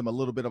reminds them a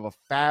little bit of a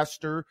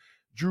faster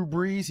Drew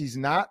Brees. He's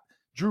not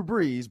Drew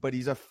Brees, but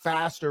he's a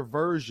faster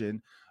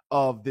version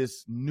of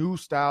this new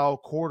style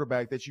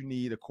quarterback that you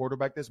need, a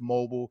quarterback that's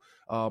mobile,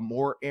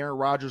 more Aaron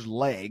Rodgers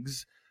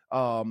legs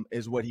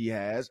is what he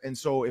has. And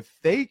so if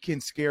they can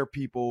scare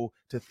people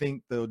to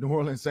think the New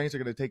Orleans Saints are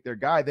going to take their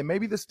guy, then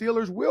maybe the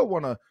Steelers will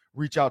want to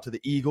reach out to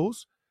the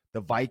Eagles,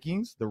 the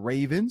Vikings, the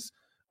Ravens,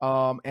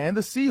 and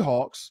the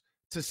Seahawks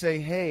to say,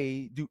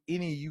 hey, do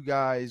any of you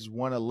guys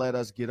want to let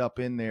us get up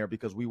in there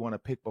because we want to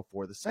pick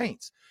before the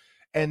Saints?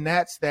 And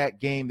that's that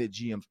game that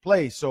GMs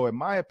play. So in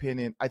my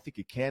opinion, I think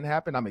it can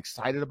happen. I'm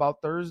excited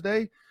about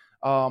Thursday.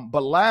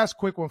 But last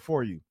quick one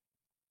for you.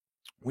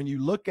 When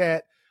you look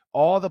at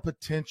all the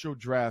potential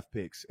draft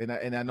picks, and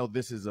I know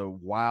this is a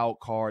wild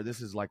card.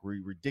 This is like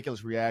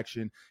ridiculous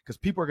reaction because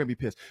people are going to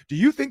be pissed. Do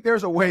you think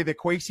there's a way that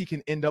Kwesi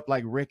can end up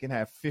like Rick and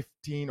have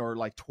 15 or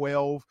like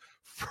 12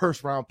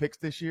 first-round picks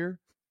this year?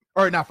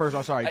 Or not first,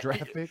 I'm sorry,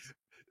 draft picks.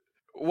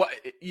 Well,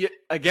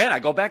 again, I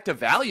go back to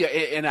value,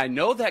 and I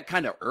know that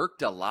kind of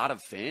irked a lot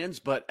of fans,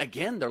 but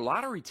again, they're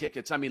lottery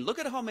tickets. I mean, look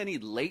at how many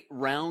late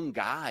round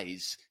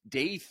guys,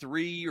 day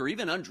 3 or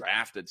even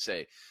undrafted,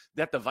 say,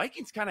 that the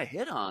Vikings kind of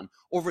hit on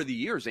over the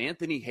years.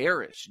 Anthony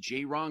Harris,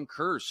 J-Ron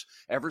Kearse,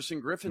 Everson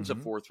Griffin's a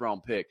 4th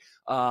round pick,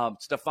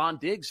 Stephon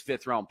Diggs,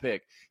 5th round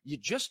pick. You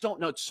just don't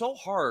know. It's so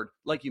hard,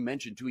 like you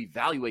mentioned, to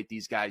evaluate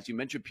these guys. You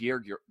mentioned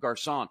Pierre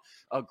Garçon,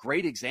 a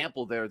great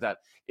example there, that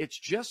it's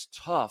just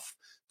tough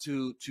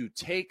to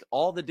take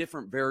all the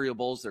different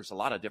variables. There's a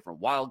lot of different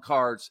wild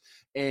cards,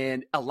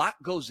 and a lot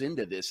goes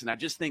into this. And I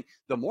just think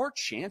the more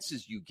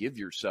chances you give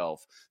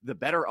yourself, the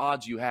better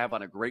odds you have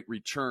on a great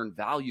return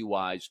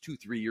value-wise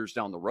 2-3 years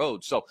down the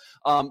road. So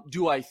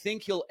do I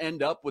think he'll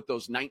end up with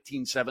those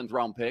 19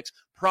 7th-round picks?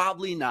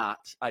 Probably not.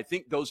 I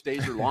think those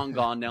days are long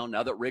gone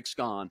now that Rick's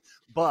gone.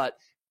 But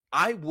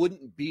I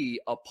wouldn't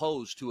be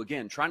opposed to,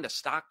 again, trying to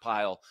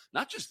stockpile,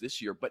 not just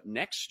this year, but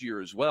next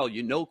year as well.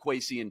 You know,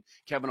 Kwesi and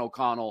Kevin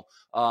O'Connell,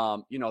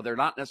 they're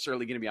not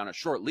necessarily going to be on a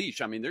short leash.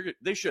 I mean,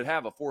 they should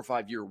have a 4 or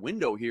 5 year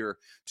window here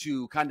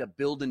to kind of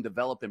build and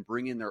develop and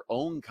bring in their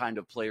own kind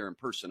of player and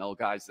personnel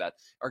guys that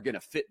are going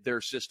to fit their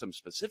system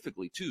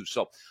specifically too.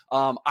 So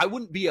I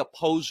wouldn't be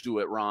opposed to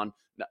it, Ron.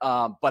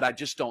 But I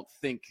just don't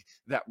think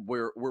that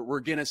we're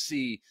going to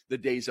see the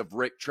days of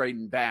Rick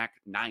trading back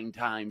 9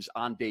 times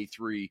on day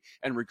 3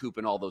 and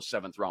recouping all those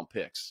 7th-round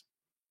picks.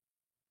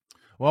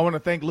 Well, I want to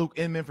thank Luke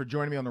Inman for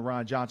joining me on the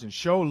Ron Johnson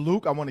Show.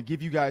 Luke, I want to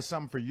give you guys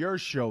something for your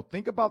show.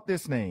 Think about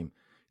this name.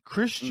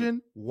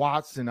 Christian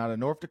Watson out of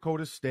North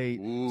Dakota State,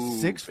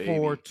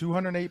 6'4",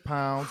 208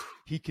 pounds.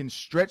 He can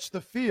stretch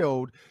the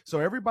field. So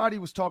everybody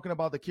was talking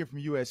about the kid from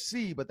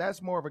USC, but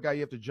that's more of a guy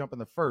you have to jump in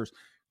the first.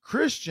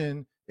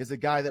 Christian is a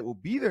guy that will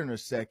be there in the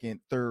 2nd,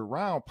 3rd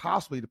round,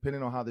 possibly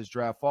depending on how this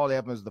draft falls. They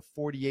have him as the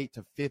 48th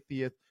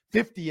to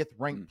 50th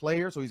ranked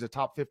player, so he's a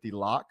top 50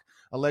 lock,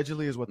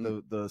 allegedly is what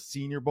the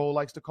Senior Bowl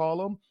likes to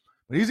call him.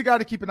 But he's a guy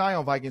to keep an eye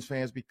on, Vikings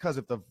fans, because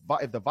if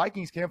the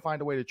Vikings can't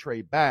find a way to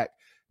trade back,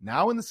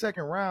 now in the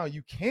 2nd round,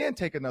 you can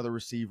take another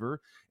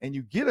receiver and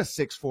you get a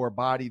 6'4"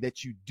 body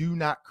that you do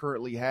not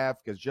currently have,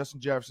 because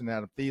Justin Jefferson and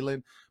Adam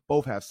Thielen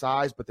both have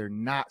size, but they're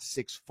not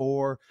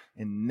 6'4".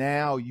 And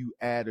now you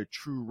add a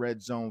true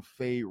red zone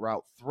fade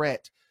route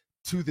threat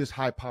to this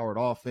high-powered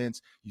offense.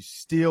 You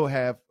still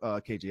have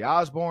KJ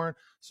Osborne.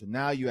 So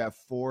now you have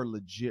 4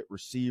 legit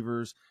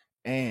receivers,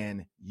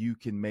 and you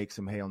can make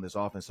some hay on this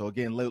offense. So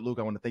again, Luke,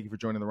 I want to thank you for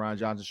joining the Ron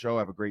Johnson Show.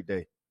 Have a great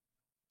day.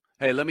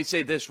 Hey, let me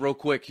say this real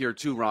quick here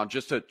too, Ron,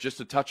 just to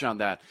touch on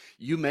that.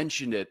 You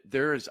mentioned it.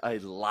 There is a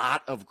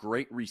lot of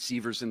great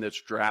receivers in this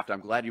draft.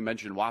 I'm glad you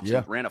mentioned Watson.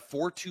 Yeah. Ran a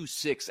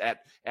 4.26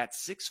 at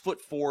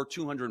 6'4",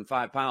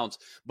 205 pounds.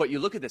 But you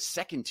look at the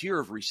second tier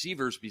of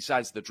receivers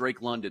besides the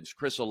Drake Londons,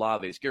 Chris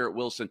Olave's, Garrett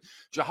Wilson,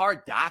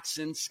 Jahar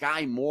Dotson,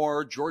 Sky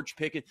Moore, George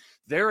Pickens.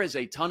 There is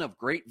a ton of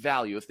great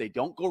value if they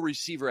don't go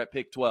receiver at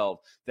pick 12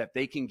 that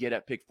they can get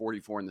at pick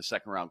 44 in the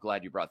 2nd round.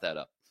 Glad you brought that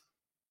up.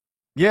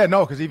 Yeah,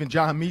 no, because even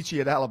John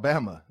Mechie at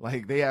Alabama,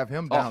 like they have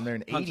him down there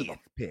in 80th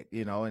pick,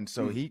 and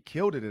so he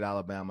killed it at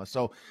Alabama.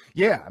 So,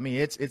 yeah, I mean,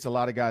 it's a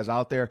lot of guys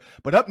out there.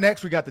 But up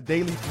next, we got the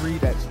Daily 3.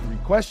 That's 3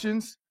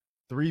 questions,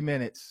 3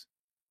 minutes.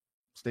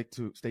 Stay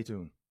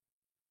tuned.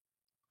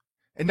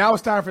 And now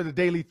it's time for the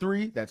Daily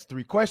 3. That's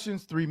 3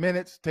 questions, 3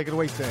 minutes. Take it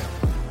away, Sam.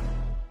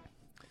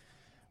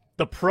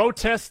 The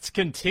protests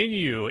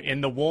continue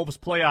in the Wolves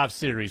playoff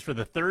series for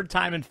the 3rd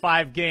time in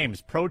 5 games.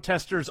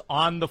 Protesters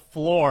on the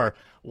floor,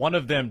 one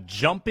of them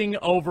jumping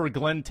over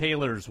Glenn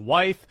Taylor's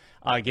wife,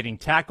 getting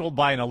tackled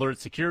by an alert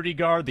security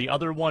guard, the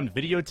other one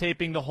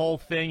videotaping the whole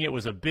thing. It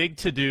was a big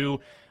to-do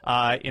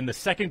in the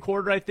 2nd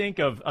quarter, I think,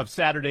 of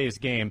Saturday's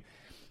game.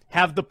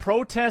 Have the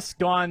protests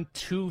gone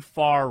too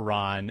far,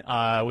 Ron,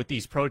 with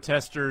these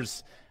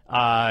protesters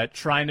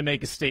trying to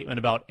make a statement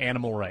about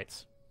animal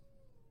rights?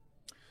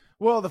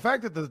 Well, the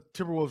fact that the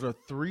Timberwolves are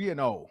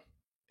 3-0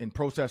 in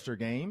protester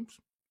games,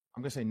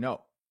 I'm going to say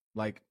no.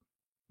 Like,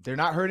 they're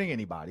not hurting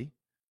anybody.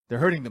 They're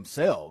hurting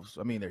themselves.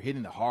 I mean, they're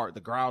hitting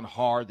the ground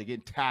hard. They're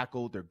getting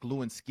tackled. They're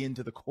gluing skin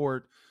to the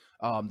court.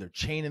 They're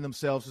chaining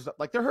themselves.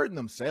 Like, they're hurting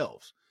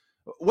themselves.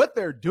 What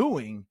they're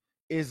doing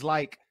is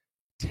like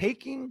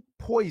taking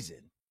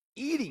poison,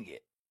 eating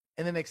it,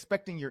 and then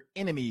expecting your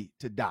enemy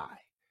to die.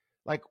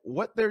 Like,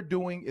 what they're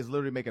doing is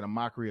literally making a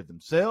mockery of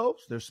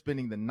themselves. They're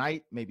spending the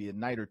night, maybe a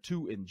night or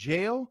two in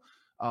jail.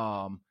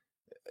 To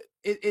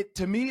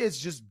me, it's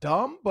just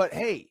dumb. But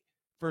hey,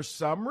 for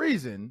some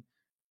reason,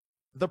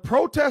 the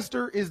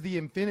protester is the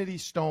Infinity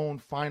Stone,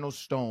 final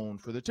stone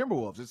for the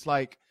Timberwolves. It's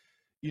like,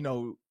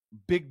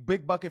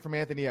 big bucket from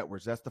Anthony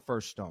Edwards. That's the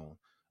first stone.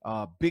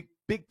 Big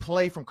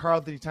play from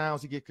Karl-Anthony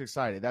Towns. He gets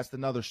excited. That's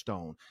another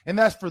stone. And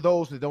that's for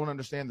those that don't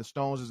understand the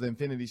stones is the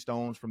Infinity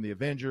Stones from the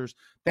Avengers.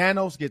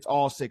 Thanos gets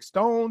all 6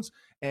 stones,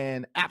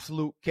 and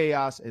absolute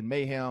chaos and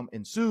mayhem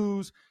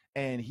ensues.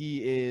 And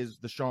he is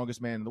the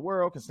strongest man in the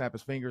world, can snap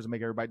his fingers and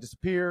make everybody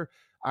disappear.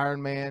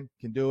 Iron Man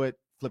can do it.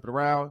 Flip it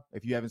around.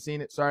 If you haven't seen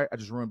it, sorry, I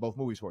just ruined both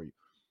movies for you.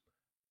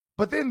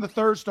 But then the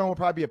third stone will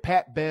probably be a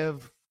Pat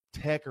Bev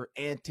tech or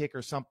antic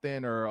or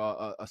something, or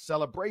a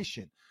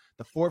celebration.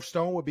 The fourth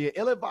stone would be an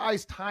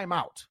ill-advised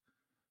timeout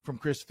from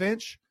Chris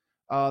Finch,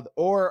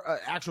 or an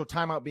actual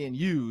timeout being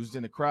used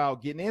in the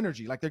crowd getting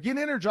energy. Like, they're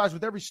getting energized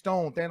with every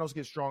stone. Thanos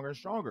gets stronger and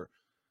stronger.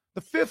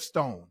 The fifth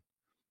stone,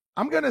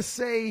 I'm going to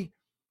say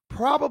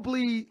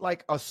probably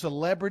like a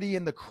celebrity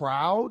in the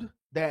crowd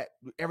that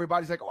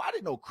everybody's like, oh, I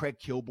didn't know Craig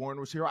Kilborn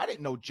was here. I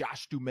didn't know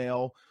Josh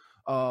Duhamel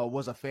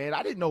was a fan.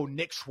 I didn't know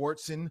Nick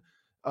Schwartzen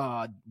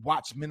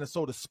watched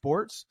Minnesota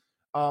sports.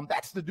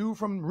 That's the dude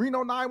from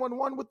Reno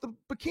 911 with the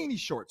bikini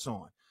shorts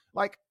on.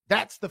 Like,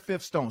 that's the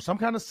fifth stone, some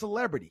kind of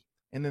celebrity.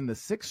 And then the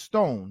sixth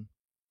stone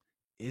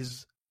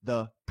is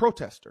the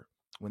protester.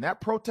 When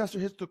that protester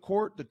hits the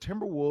court, the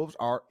Timberwolves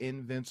are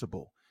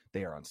invincible.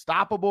 They are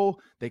unstoppable.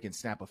 They can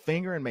snap a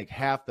finger and make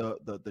half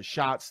the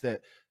shots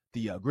that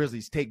the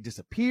Grizzlies take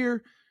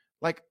disappear.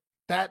 Like,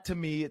 that to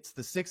me, it's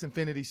the 6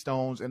 Infinity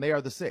Stones, and they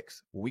are the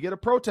 6. When we get a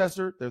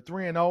protester, they're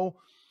 3-0.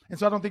 And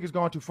so I don't think it's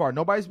gone too far.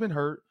 Nobody's been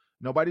hurt.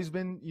 Nobody's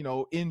been,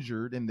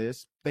 injured in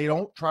this. They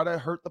don't try to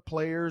hurt the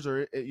players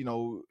or,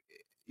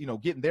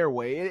 get in their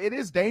way. It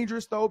is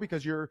dangerous, though,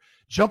 because you're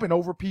jumping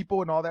over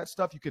people and all that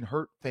stuff. You can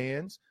hurt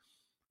fans.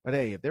 But,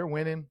 hey, if they're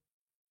winning,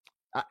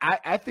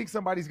 I think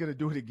somebody's going to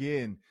do it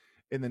again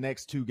in the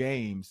next 2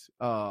 games,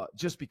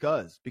 just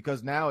because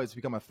now it's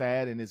become a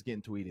fad and it's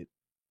getting tweeted.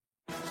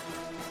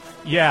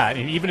 Yeah,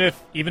 and even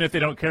if they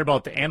don't care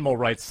about the animal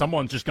rights,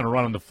 someone's just going to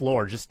run on the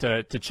floor just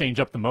to change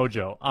up the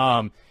mojo.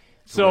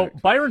 So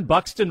Correct. Byron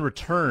Buxton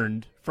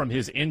returned from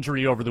his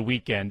injury over the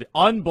weekend.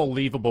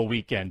 Unbelievable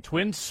weekend.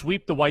 Twins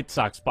sweep the White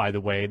Sox, by the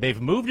way.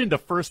 They've moved into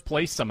first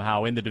place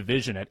somehow in the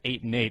division at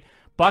 8-8.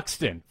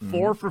 Buxton,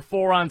 4 for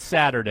 4 on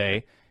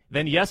Saturday.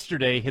 Then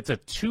yesterday hits a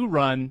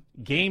 2-run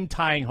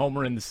game-tying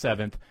homer in the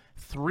 7th,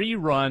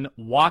 3-run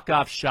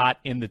walk-off shot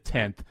in the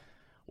 10th.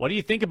 What do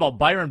you think about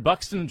Byron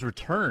Buxton's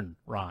return,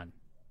 Ron?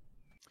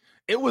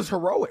 It was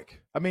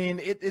heroic. I mean,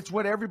 it's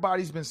what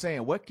everybody's been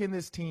saying. What can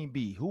this team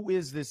be? Who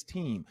is this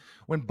team?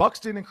 When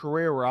Buxton and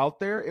Correa were out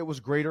there, it was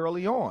great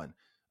early on.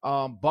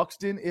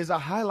 Buxton is a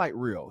highlight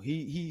reel.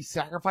 He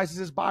sacrifices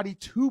his body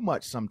too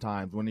much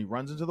sometimes. When he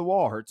runs into the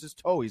wall, hurts his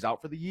toe, he's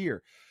out for the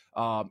year.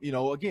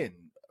 Again,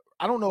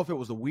 I don't know if it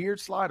was a weird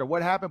slide or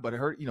what happened, but it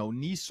hurt,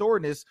 knee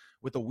soreness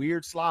with a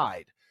weird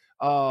slide.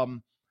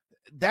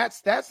 That's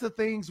the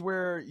things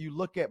where you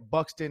look at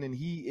Buxton and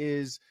he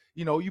is,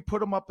 you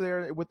put him up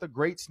there with the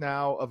greats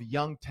now of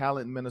young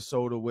talent in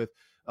Minnesota with,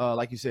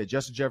 like you said,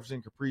 Justin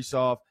Jefferson,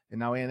 Kaprizov, and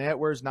now Ann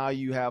Edwards. Now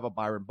you have a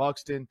Byron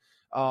Buxton.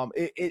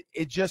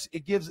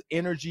 It gives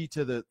energy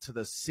to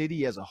the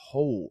city as a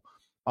whole.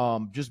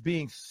 Just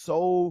being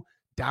so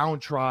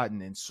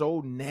downtrodden and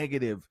so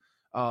negative.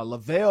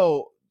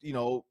 Lavelle,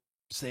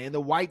 saying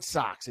the White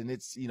Sox, and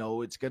it's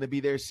going to be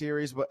their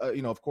series, but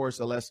of course,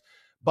 unless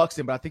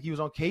Buxton, but I think he was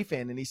on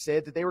K-Fan, and he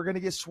said that they were going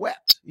to get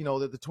swept,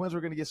 that the Twins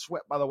were going to get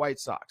swept by the White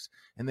Sox.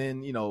 And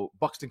then,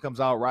 Buxton comes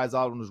out, rides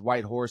out on his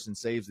white horse and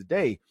saves the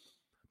day.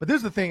 But this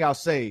is the thing I'll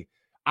say.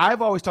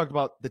 I've always talked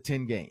about the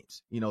 10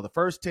 games, the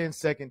first 10,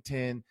 second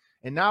 10,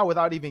 and now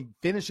without even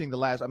finishing the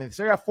last, they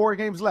still got 4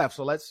 games left,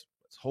 so let's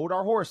hold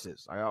our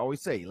horses. I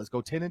always say, let's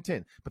go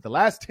 10-10. But the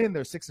last 10,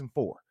 they're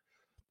 6-4.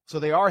 So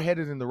they are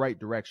headed in the right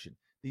direction.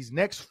 These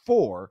next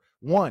 4,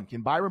 1,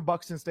 can Byron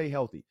Buxton stay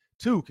healthy?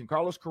 2, can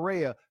Carlos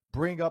Correa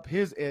bring up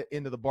his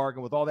end of the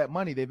bargain with all that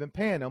money they've been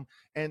paying him?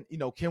 And,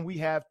 can we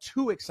have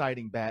 2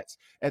 exciting bats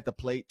at the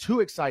plate, 2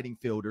 exciting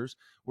fielders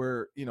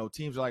where,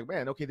 teams are like,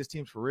 man, okay, this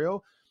team's for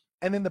real.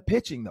 And then the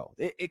pitching, though,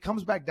 it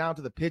comes back down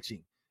to the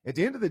pitching. At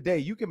the end of the day,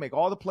 you can make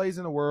all the plays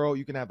in the world.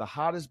 You can have the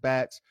hottest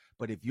bats.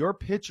 But if your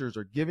pitchers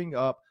are giving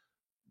up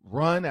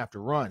run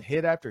after run,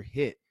 hit after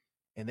hit,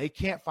 and they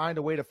can't find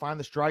a way to find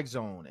the strike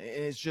zone,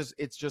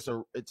 it's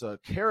a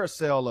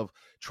carousel of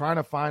trying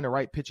to find the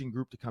right pitching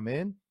group to come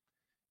in,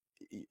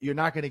 you're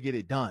not going to get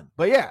it done.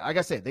 But yeah, like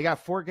I said, they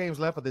got 4 games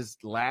left of this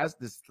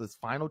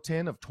final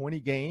 10 of 20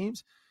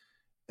 games.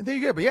 And there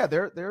you go. But yeah,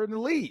 they're in the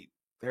lead.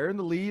 They're in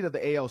the lead of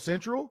the AL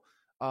Central.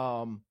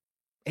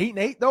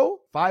 8-8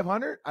 though,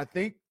 500. I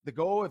think the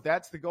goal, if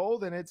that's the goal,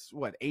 then it's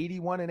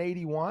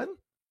 81-81.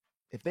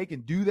 If they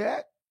can do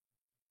that,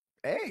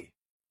 hey,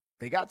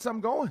 they got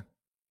something going.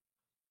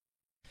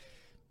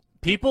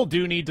 People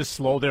do need to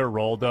slow their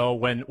roll, though,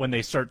 when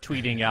they start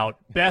tweeting out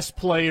best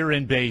player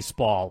in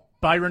baseball,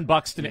 Byron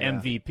Buxton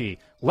MVP.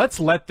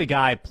 Let's let the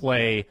guy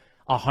play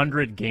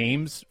 100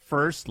 games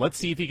first. Let's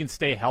see if he can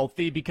stay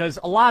healthy, because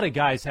a lot of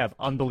guys have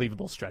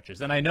unbelievable stretches.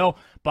 And I know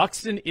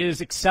Buxton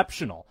is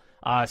exceptional.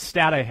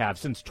 Stat I have,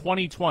 since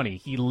 2020,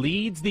 he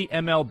leads the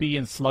MLB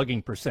in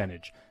slugging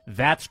percentage.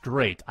 That's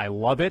great. I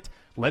love it.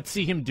 Let's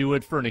see him do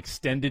it for an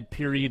extended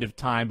period of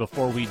time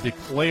before we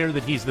declare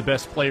that he's the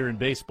best player in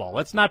baseball.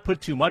 Let's not put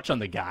too much on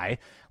the guy.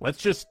 Let's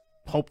just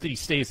hope that he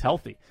stays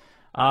healthy.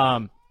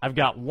 I've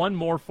got one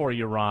more for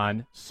you,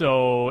 Ron.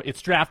 So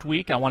it's draft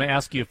week. I want to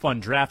ask you a fun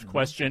draft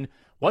question.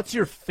 What's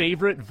your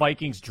favorite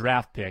Vikings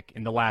draft pick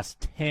in the last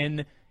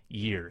 10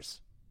 years?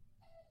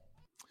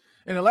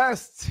 In the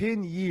last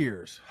 10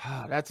 years,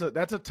 that's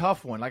a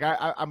tough one. Like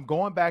I'm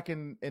going back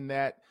in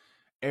that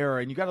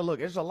era, and you got to look.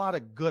 There's a lot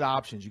of good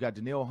options. You got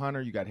Danielle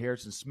Hunter, you got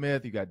Harrison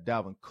Smith, you got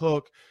Dalvin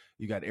Cook,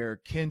 you got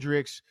Eric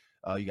Kendricks,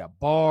 you got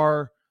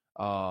Barr.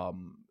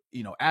 Adam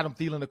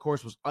Thielen, of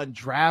course, was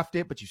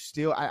undrafted, but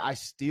I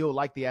still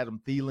like the Adam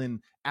Thielen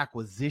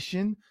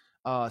acquisition.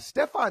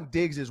 Stephon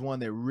Diggs is one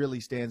that really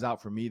stands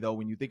out for me, though.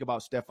 When you think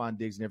about Stephon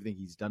Diggs and everything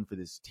he's done for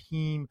this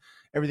team,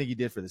 everything he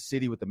did for the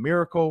city with the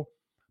miracle.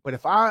 But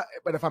if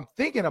I'm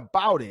thinking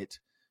about it,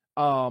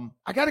 I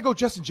got to go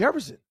Justin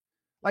Jefferson.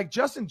 Like,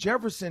 Justin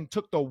Jefferson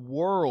took the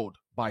world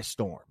by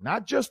storm,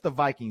 not just the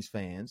Vikings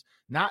fans,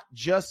 not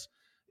just,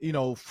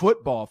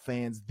 football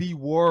fans, the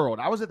world.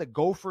 I was at the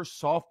Gophers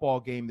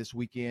softball game this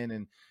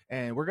weekend,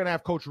 and we're going to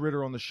have Coach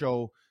Ritter on the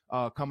show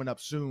coming up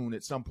soon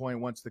at some point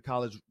once the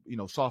college,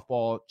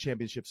 softball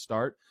championships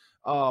start.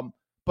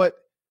 But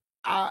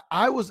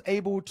I was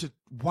able to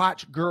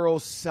watch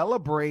girls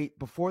celebrate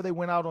before they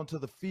went out onto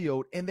the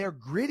field, and they're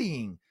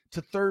grittying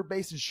to third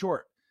base and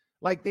short.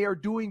 Like, they are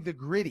doing the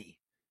gritty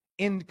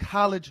in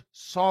college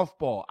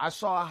softball. I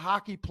saw a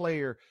hockey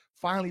player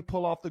finally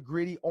pull off the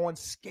gritty on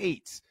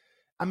skates.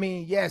 I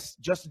mean, yes,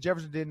 Justin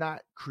Jefferson did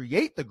not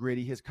create the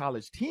gritty. His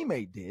college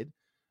teammate did,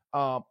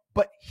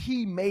 but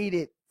he made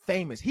it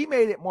famous. He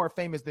made it more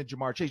famous than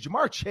Jamar Chase.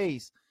 Jamar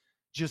Chase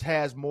just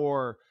has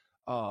more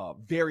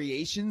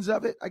variations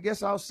of it, I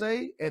guess I'll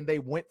say, and they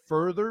went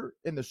further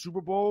in the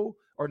Super Bowl,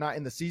 or not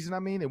in the season. I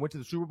mean, they went to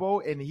the Super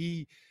Bowl, and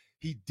he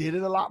did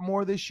it a lot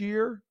more this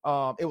year.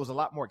 It was a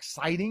lot more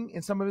exciting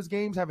in some of his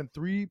games, having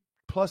 3+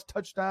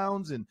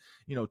 touchdowns and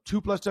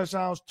 2+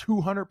 touchdowns,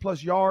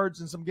 200+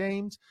 yards in some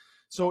games.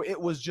 So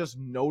it was just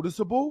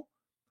noticeable.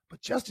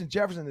 But Justin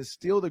Jefferson is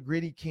still the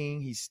gritty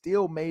king. He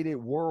still made it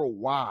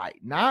worldwide,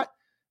 not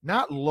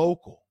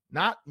local,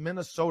 not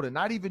Minnesota,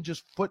 not even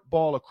just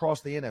football across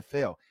the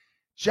NFL.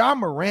 John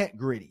Morant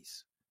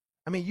gritties.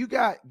 I mean, you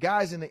got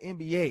guys in the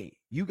NBA.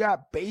 You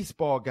got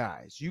baseball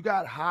guys. You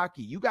got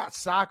hockey. You got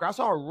soccer. I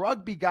saw a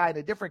rugby guy in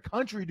a different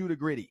country do the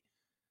gritty.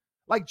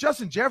 Like,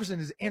 Justin Jefferson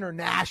is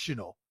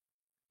international.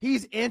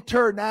 He's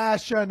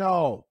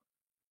international.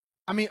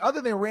 I mean,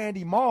 other than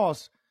Randy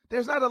Moss,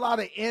 there's not a lot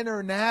of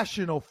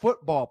international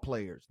football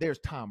players. There's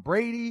Tom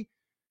Brady.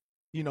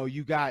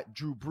 You got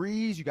Drew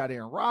Brees. You got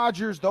Aaron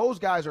Rodgers. Those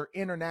guys are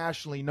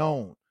internationally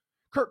known.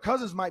 Kirk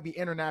Cousins might be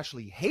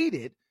internationally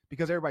hated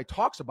because everybody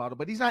talks about it,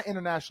 but he's not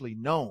internationally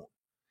known.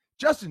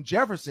 Justin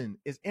Jefferson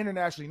is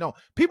internationally known.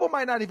 People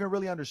might not even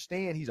really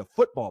understand he's a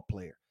football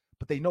player,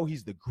 but they know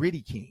he's the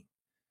gritty king.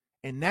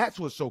 And that's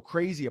what's so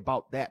crazy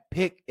about that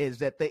pick, is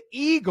that the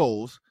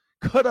Eagles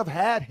could have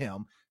had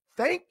him.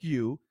 Thank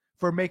you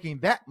for making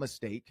that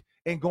mistake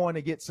and going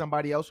to get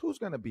somebody else who's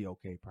going to be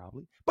okay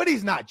probably. But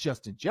he's not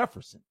Justin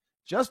Jefferson.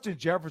 Justin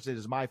Jefferson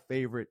is my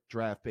favorite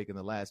draft pick in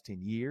the last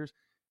 10 years.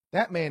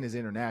 That man is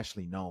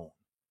internationally known.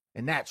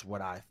 And that's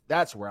where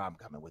I'm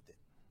coming with it.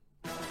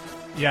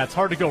 Yeah, it's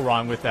hard to go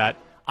wrong with that.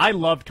 I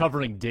loved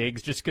covering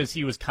Diggs just because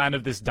he was kind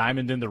of this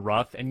diamond in the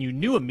rough, and you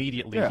knew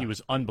immediately he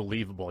was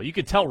unbelievable. You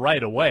could tell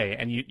right away,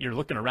 and you're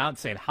looking around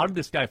saying, how did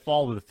this guy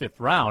fall to the 5th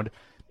round?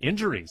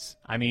 Injuries.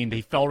 I mean,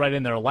 he fell right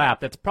in their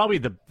lap. That's probably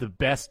the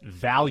best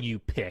value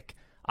pick,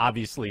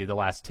 obviously, the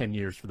last 10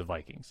 years for the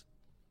Vikings.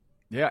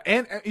 Yeah,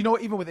 and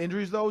even with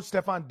injuries, though,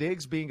 Stephon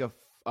Diggs being a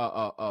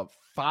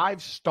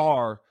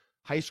 5-star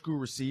high school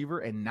receiver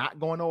and not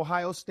going to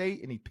Ohio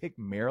State, and he picked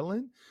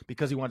Maryland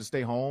because he wanted to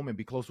stay home and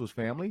be close to his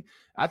family.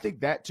 I think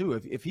that too.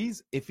 If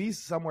he's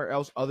somewhere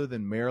else other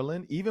than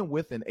Maryland, even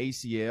with an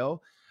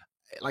ACL,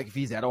 like if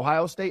he's at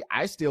Ohio State,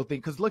 I still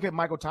think, because look at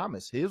Michael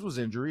Thomas, his was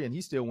injury and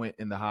he still went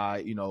in the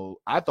high.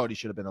 I thought he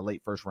should have been a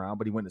late 1st round,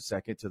 but he went to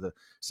 2nd to the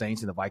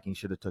Saints, and the Vikings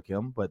should have took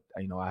him. But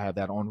I have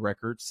that on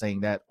record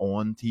saying that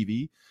on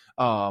TV.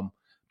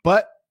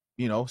 But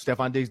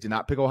Stephon Diggs did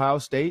not pick Ohio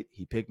State.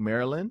 He picked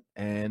Maryland,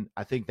 and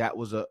I think that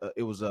was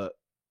it was a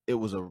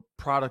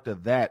product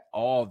of that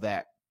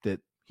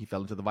he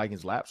fell into the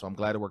Vikings' lap. So I'm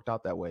glad it worked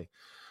out that way.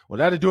 Well,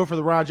 that'll do it for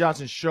the Ron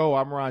Johnson Show.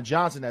 I'm Ron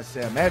Johnson. That's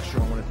Sam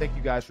Edstrom. I want to thank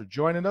you guys for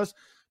joining us.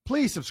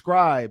 Please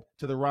subscribe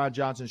to the Ron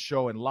Johnson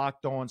Show and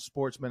Locked On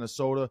Sports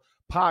Minnesota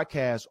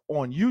podcast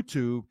on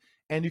YouTube.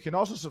 And you can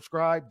also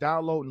subscribe,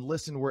 download, and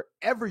listen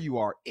wherever you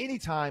are,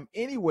 anytime,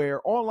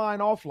 anywhere, online,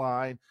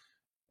 offline,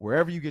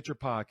 wherever you get your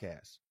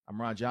podcasts. I'm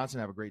Ron Johnson.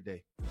 Have a great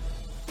day.